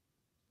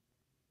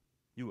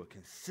 You were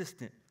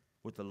consistent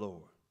with the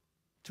Lord.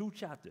 2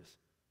 chapters.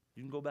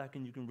 You can go back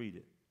and you can read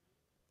it.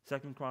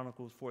 2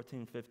 Chronicles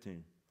 14,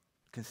 15.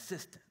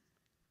 Consistent.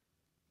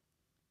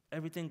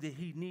 Everything that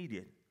he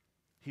needed,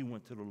 he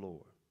went to the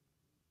Lord.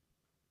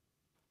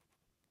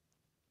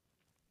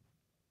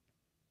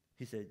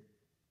 He said,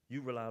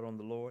 you relied on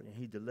the Lord, and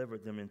he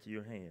delivered them into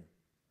your hand.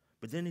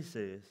 But then he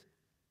says,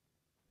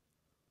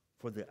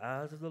 for the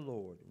eyes of the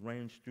Lord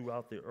range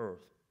throughout the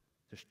earth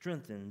to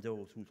strengthen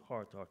those whose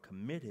hearts are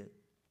committed.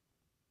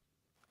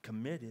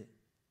 Committed.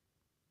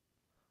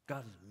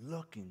 God is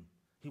looking.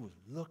 He was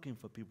looking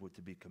for people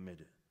to be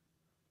committed.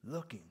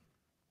 Looking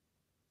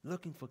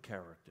for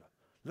character.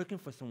 Looking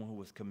for someone who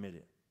was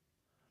committed.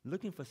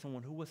 Looking for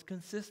someone who was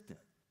consistent.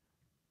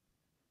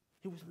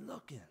 He was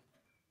looking.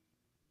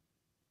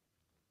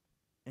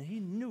 And he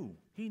knew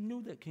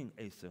that King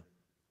Asa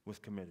was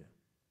committed.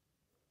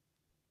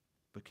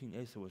 But King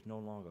Asa was no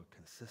longer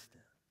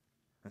consistent.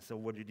 And so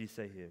what did he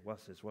say here?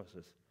 Watch this.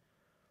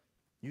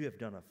 You have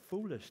done a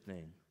foolish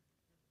thing,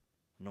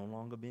 no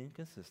longer being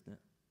consistent,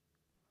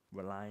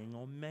 relying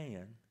on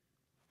man.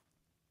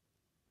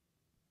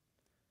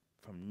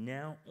 From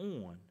now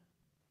on,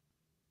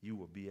 you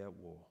will be at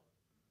war.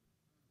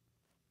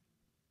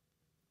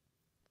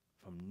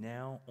 From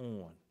now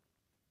on.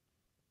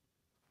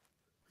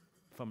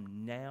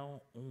 From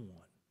now on.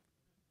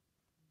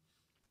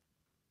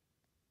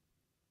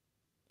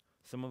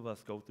 Some of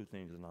us go through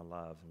things in our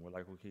lives and we're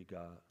like, okay,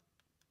 God,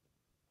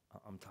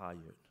 I'm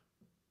tired.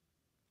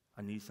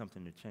 I need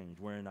something to change.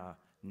 We're in our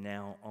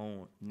now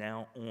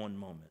on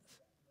moments.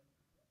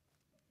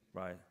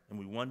 Right? And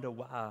we wonder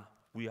why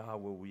we are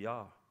where we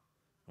are.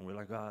 And we're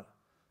like, God,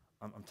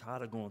 I'm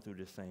tired of going through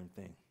this same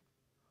thing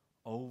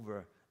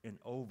over and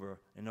over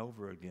and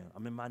over again.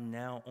 I'm in my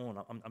now on.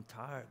 I'm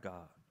tired,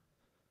 God.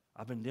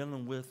 I've been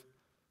dealing with,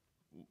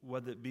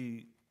 whether it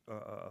be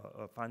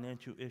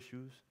financial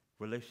issues,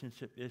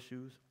 relationship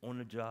issues, on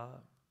the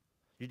job.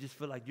 You just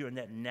feel like you're in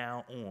that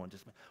now on.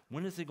 Just,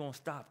 when is it going to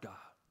stop, God?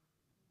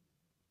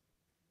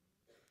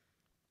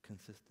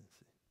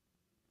 Consistency.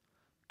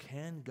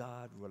 Can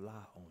God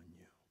rely on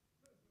you?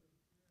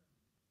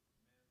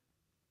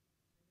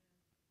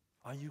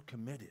 Are you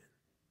committed?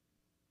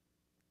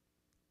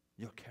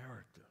 Your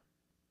character.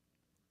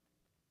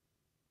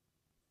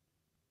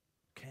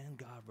 Can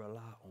God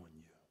rely on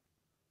you?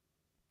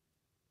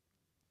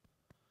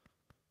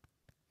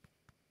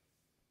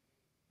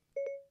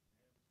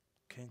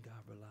 Can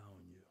God rely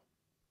on you?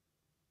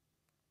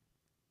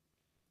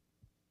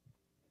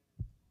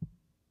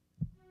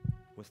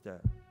 What's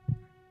that?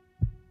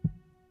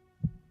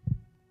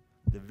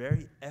 The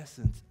very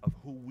essence of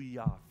who we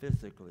are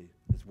physically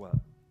is what?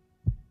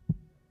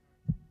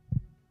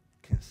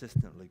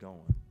 Consistently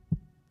going.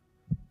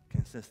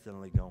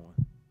 Consistently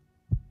going.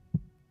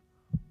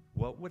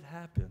 What would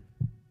happen?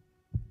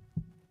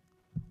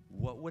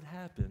 What would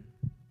happen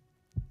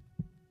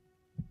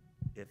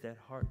if that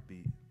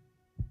heartbeat?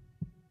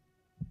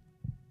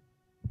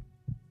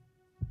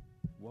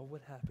 What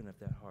would happen if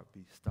that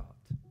heartbeat stopped?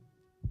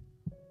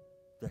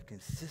 That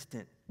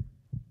consistent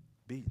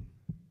beating.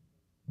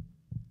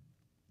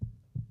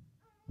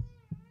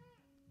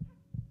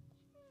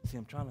 See,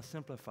 I'm trying to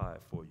simplify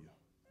it for you.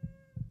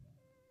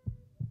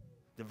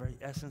 The very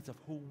essence of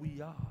who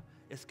we are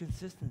is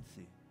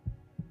consistency.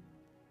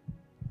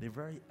 The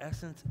very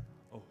essence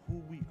of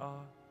who we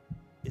are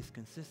is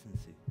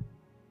consistency.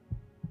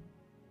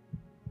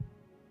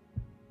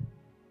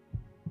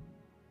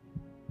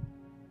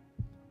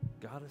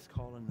 God is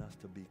calling us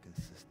to be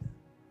consistent,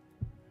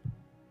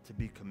 to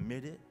be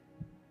committed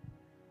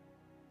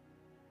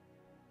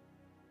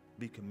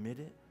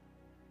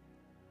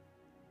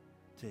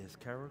to his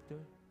character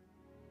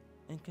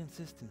and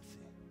consistency.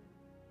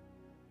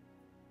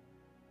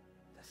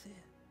 That's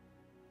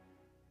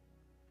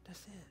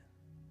That's it.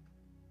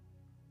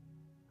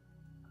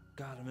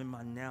 God, I'm in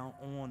my now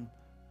on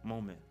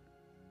moment.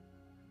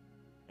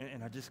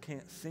 And I just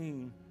can't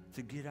seem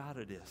to get out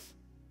of this.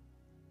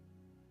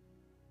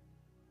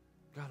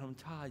 God, I'm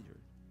tired.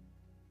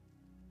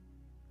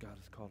 God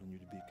is calling you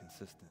to be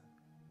consistent.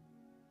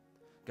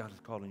 God is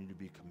calling you to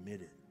be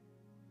committed.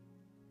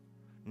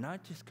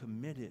 Not just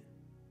committed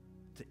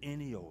to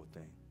any old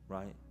thing,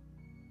 right?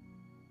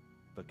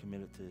 But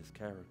committed to his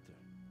character.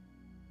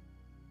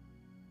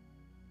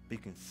 Be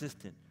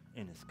consistent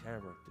in his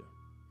character.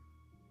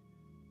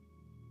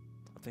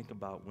 I think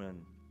about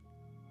when,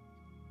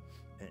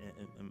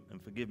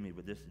 and forgive me,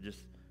 but this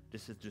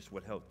is just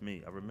what helped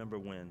me. I remember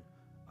when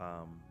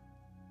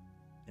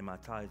in my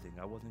tithing,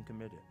 I wasn't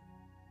committed.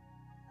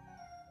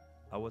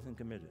 I wasn't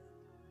committed.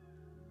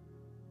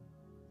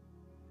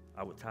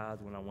 I would tithe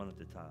when I wanted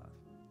to tithe.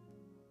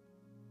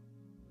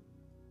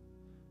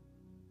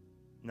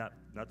 Not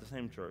the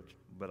same church,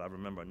 but I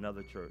remember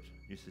another church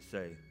used to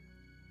say,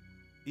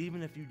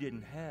 even if you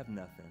didn't have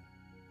nothing,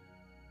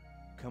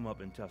 come up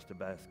and touch the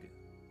basket.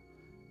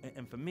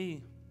 And for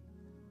me,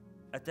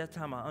 at that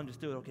time I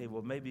understood, okay,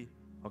 well maybe,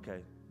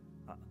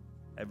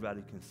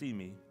 everybody can see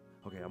me.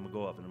 Okay, I'm gonna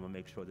go up and I'm gonna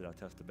make sure that I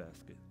touch the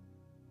basket.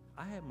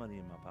 I had money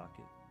in my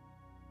pocket.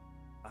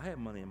 I had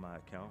money in my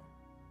account.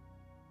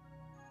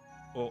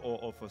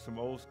 Or for some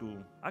old school,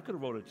 I could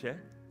have wrote a check,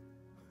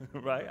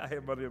 right? I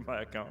had money in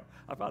my account.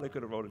 I probably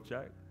could have wrote a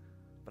check,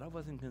 but I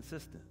wasn't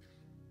consistent.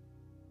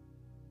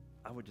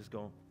 I would just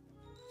go,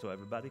 so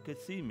everybody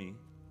could see me,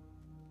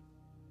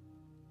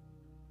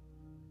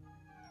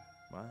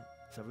 right?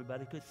 So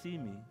everybody could see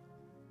me.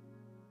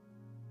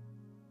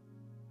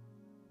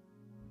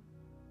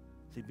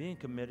 See, being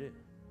committed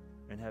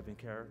and having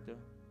character,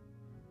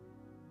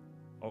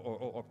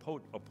 or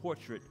a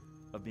portrait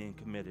of being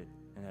committed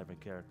and having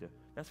character,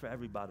 that's for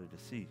everybody to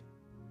see,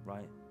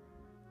 right?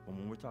 But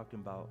when we're talking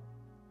about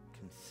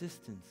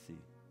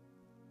consistency,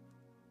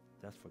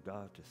 that's for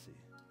God to see.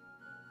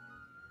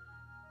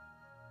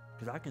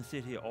 Because I can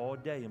sit here all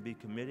day and be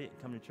committed,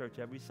 come to church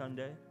every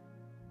Sunday,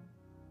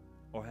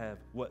 or have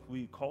what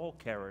we call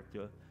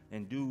character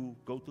and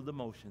go through the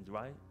motions,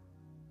 right?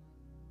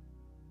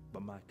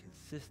 But my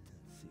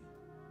consistency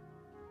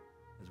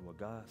is what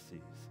God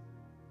sees.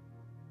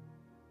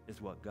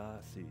 It's what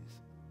God sees.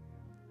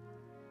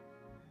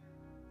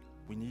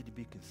 We need to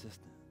be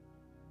consistent.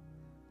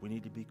 We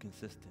need to be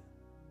consistent.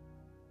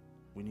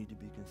 We need to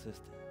be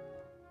consistent.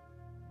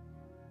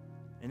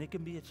 And it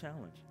can be a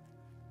challenge.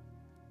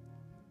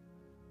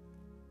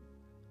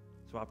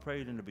 So I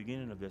prayed in the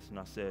beginning of this and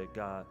I said,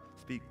 God,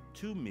 speak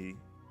to me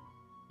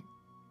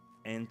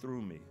and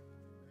through me.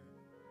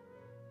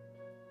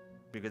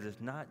 Because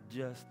it's not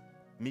just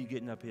me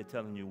getting up here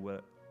telling you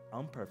what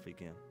I'm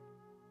perfect in,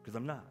 because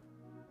I'm not.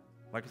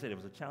 Like I said, it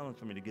was a challenge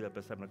for me to get up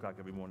at 7 o'clock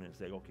every morning and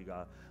say, okay,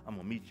 God, I'm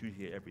going to meet you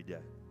here every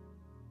day.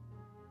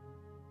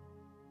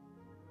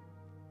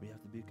 We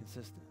have to be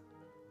consistent.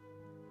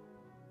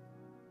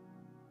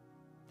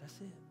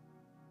 That's it.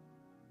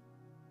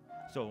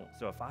 So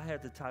if I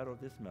had to title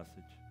this message,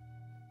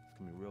 it's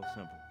going to be real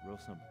simple, real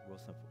simple, real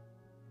simple.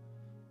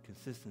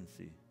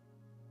 Consistency,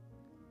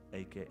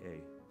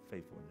 a.k.a.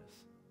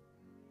 faithfulness.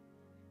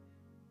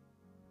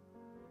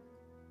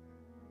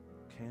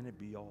 Can it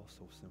be all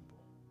so simple?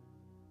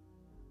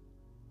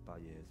 Bow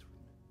your heads with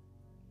me.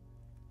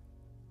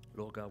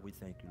 Lord God, we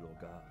thank you, Lord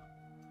God.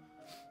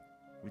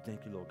 We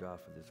thank you, Lord God,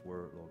 for this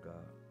word, Lord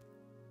God.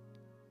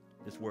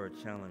 This word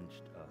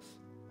challenged us.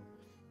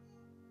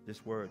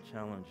 This word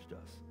challenged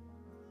us.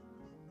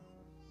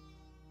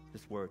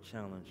 This word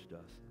challenged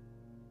us.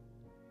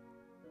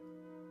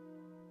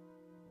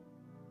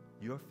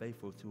 You're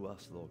faithful to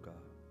us, Lord God.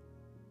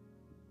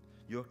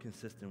 You're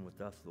consistent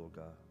with us, Lord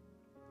God.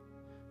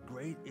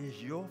 Great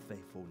is your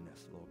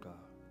faithfulness, Lord God,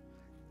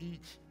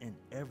 each and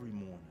every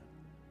morning.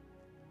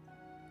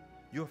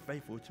 You're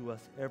faithful to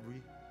us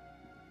every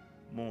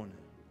morning.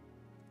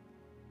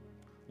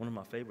 One of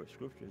my favorite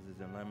scriptures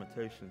is in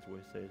Lamentations, where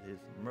it says, his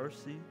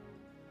mercy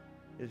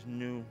is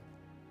new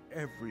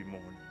every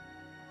morning.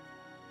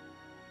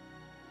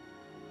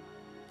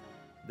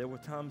 There were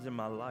times in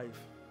my life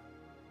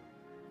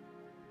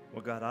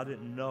where, God, I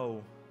didn't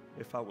know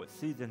if I would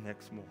see the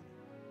next morning.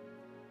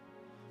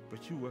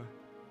 But you were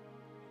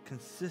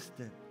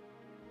consistent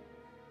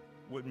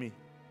with me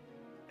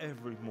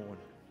every morning.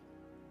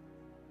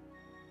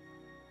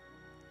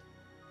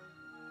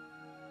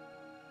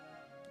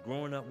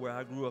 Growing up where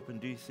I grew up in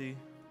D.C.,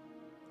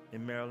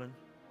 in Maryland,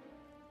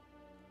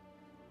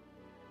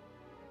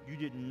 you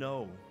didn't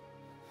know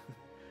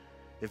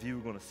if you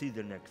were going to see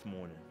the next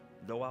morning.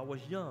 Though I was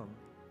young,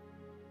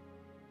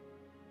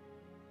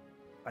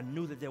 I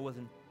knew that there was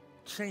a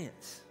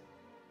chance,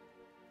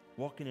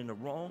 walking in the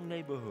wrong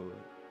neighborhood,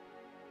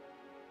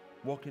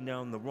 walking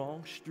down the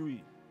wrong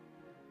street,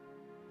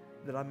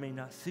 that I may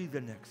not see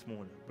the next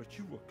morning. But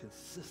you were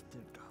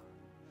consistent, God.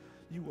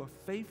 You were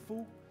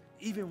faithful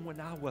even when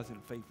I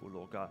wasn't faithful,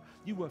 Lord God.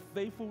 You were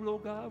faithful,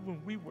 Lord God,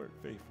 when we weren't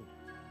faithful.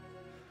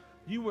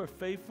 You were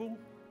faithful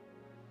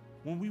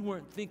when we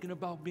weren't thinking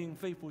about being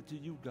faithful to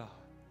you, God.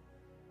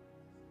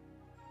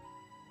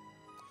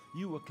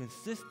 You were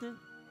consistent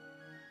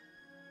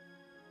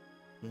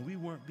when we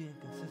weren't being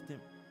consistent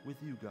with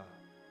you, God.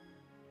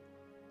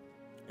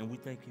 And we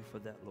thank you for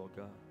that, Lord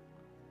God.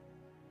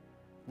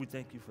 We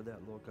thank you for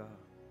that, Lord God.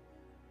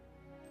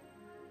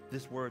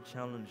 This word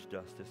challenged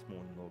us this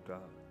morning, Lord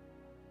God.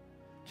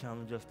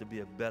 Challenged us to be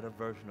a better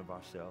version of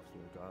ourselves,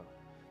 Lord God.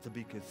 To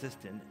be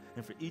consistent.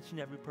 And for each and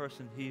every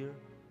person here,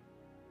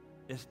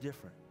 it's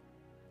different.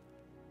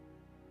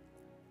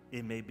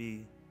 It may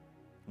be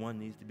one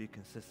needs to be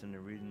consistent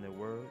in reading their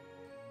word.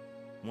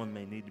 One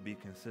may need to be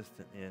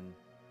consistent in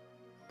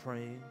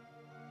praying.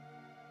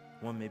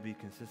 One may be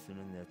consistent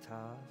in their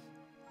tithes.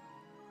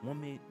 One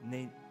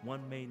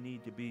may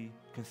need to be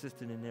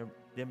consistent in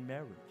their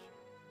marriage.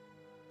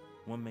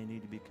 One may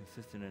need to be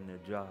consistent in their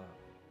job.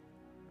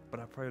 But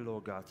I pray,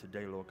 Lord God,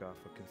 today, Lord God,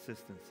 for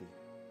consistency.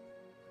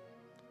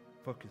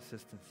 For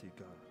consistency,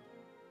 God.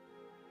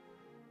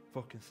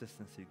 For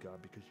consistency, God,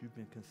 because you've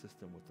been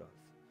consistent with us.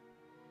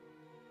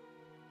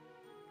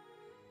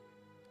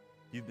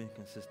 You've been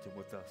consistent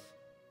with us.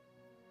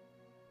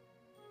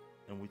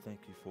 And we thank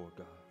you for it,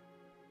 God.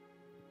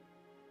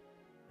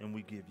 And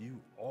we give you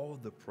all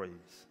the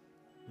praise.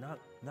 Not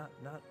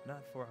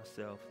for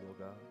ourselves, Lord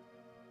God.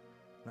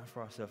 Not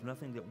for ourselves.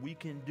 Nothing that we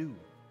can do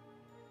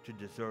to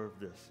deserve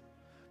this.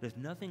 There's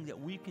nothing that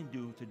we can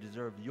do to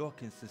deserve your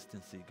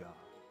consistency, God.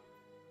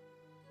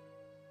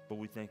 But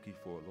we thank you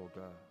for it, Lord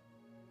God.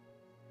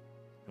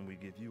 And we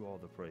give you all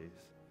the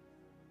praise.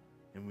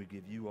 And we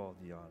give you all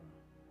the honor.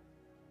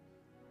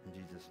 In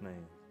Jesus'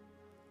 name.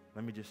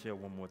 Let me just share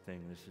one more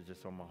thing. This is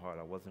just on my heart.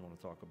 I wasn't going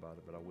to talk about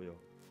it, but I will.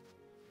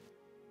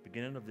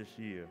 Beginning of this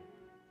year,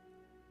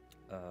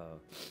 I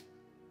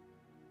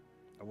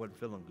wasn't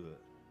feeling good.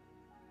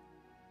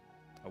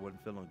 I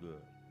wasn't feeling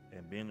good.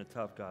 And being the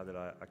tough guy that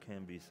I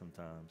can be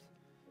sometimes,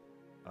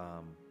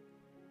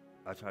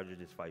 I tried to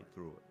just fight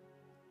through it.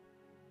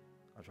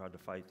 I tried to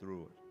fight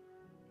through it.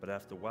 But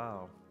after a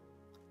while,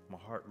 my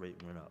heart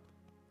rate went up.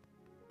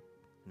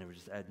 And it was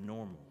just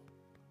abnormal.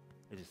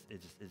 It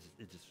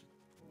just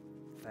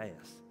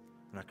fast.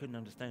 And I couldn't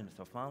understand it.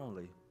 So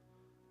finally,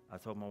 I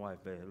told my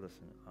wife, babe,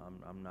 listen,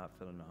 I'm not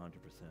feeling 100%.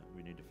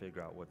 We need to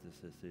figure out what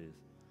this is.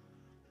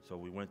 So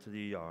we went to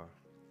the ER,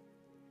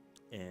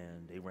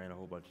 and they ran a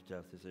whole bunch of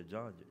tests. They said,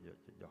 John,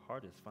 your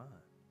heart is fine.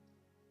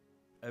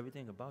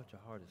 Everything about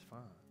your heart is fine.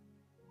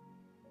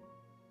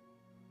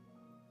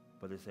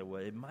 But they said,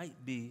 well, it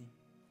might be,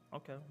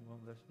 okay, well,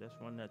 let's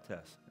run that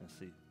test and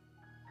see,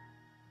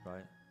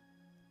 right?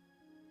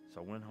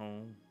 So I went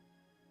home.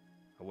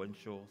 I wasn't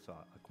sure, so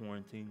I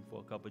quarantined for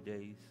a couple of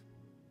days.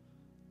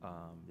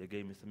 They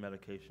gave me some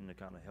medication to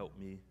kind of help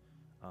me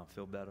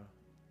feel better.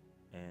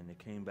 And it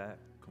came back,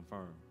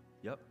 confirmed.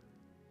 Yep,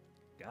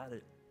 got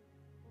it.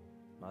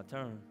 My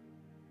turn.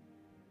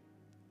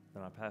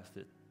 Then I passed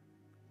it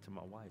to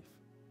my wife.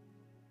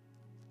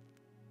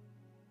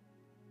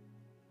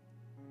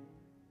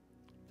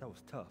 That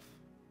was tough.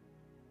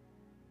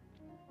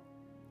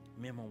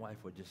 Me and my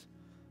wife were just,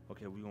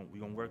 okay, we're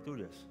gonna work through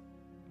this.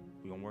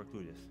 We're gonna work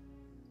through this.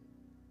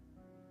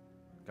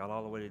 Got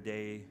all the way to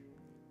day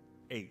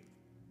 8.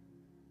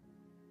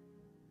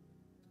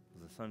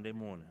 It was a Sunday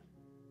morning.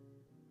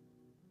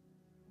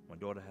 My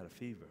daughter had a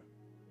fever.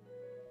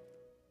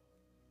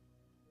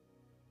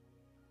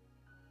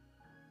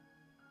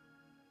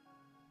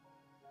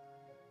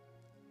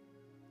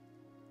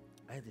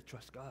 I had to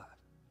trust God.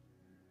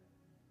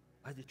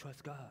 I had to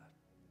trust God.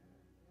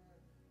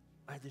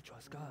 I had to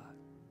trust God.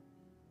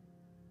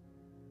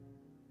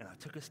 And I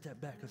took a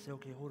step back and said,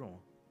 okay, hold on.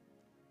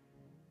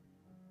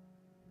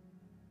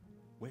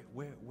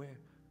 Where?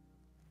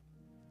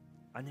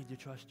 I need to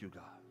trust you,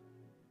 God.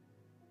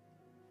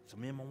 So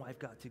me and my wife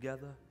got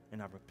together,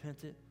 and I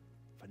repented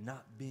for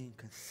not being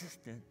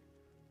consistent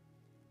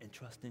in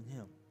trusting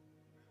him.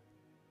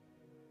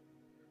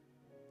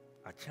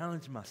 I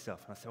challenged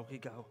myself, and I said, okay,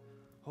 God,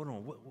 hold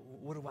on,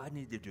 what do I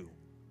need to do?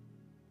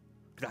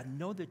 Because I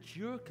know that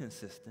you're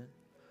consistent.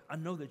 I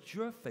know that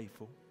you're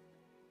faithful.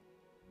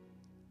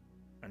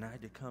 And I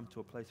had to come to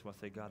a place where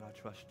I say, God, I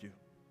trust you.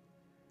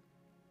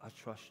 I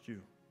trust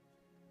you.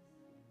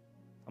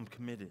 I'm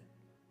committed,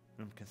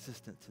 and I'm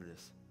consistent to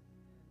this.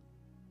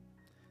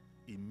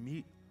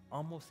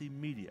 Almost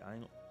immediate,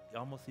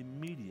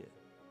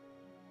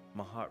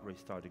 my heart rate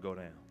started to go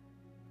down.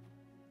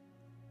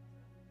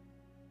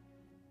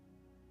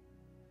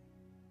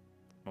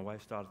 My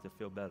wife started to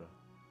feel better.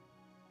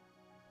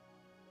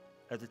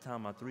 At the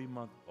time, my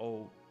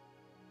 3-month-old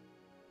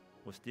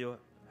still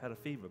had a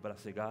fever, but I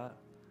said, God,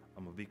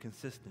 I'm going to be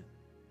consistent,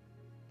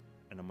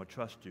 and I'm going to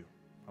trust you.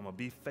 I'm going to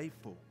be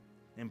faithful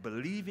in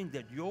believing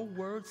that your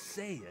word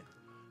said,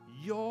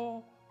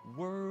 your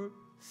word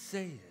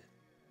said.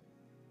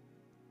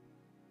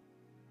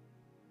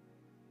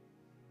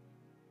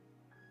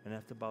 And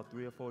after about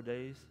 3 or 4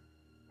 days,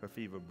 her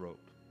fever broke.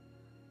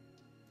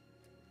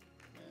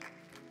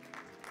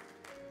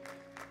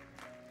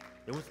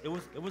 It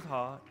was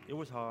hard. It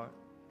was hard.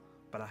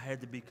 But I had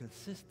to be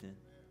consistent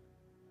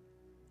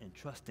in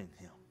trusting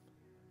him.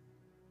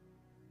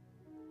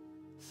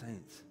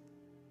 Saints,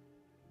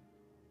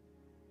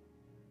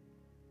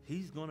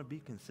 He's going to be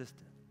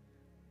consistent.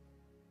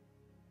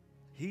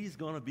 He's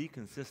going to be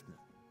consistent.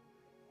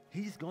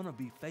 He's going to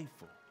be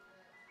faithful.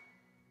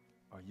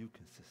 Are you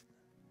consistent?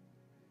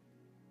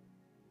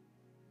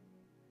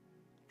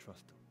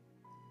 Trust him.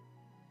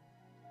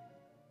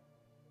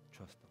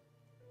 Trust him.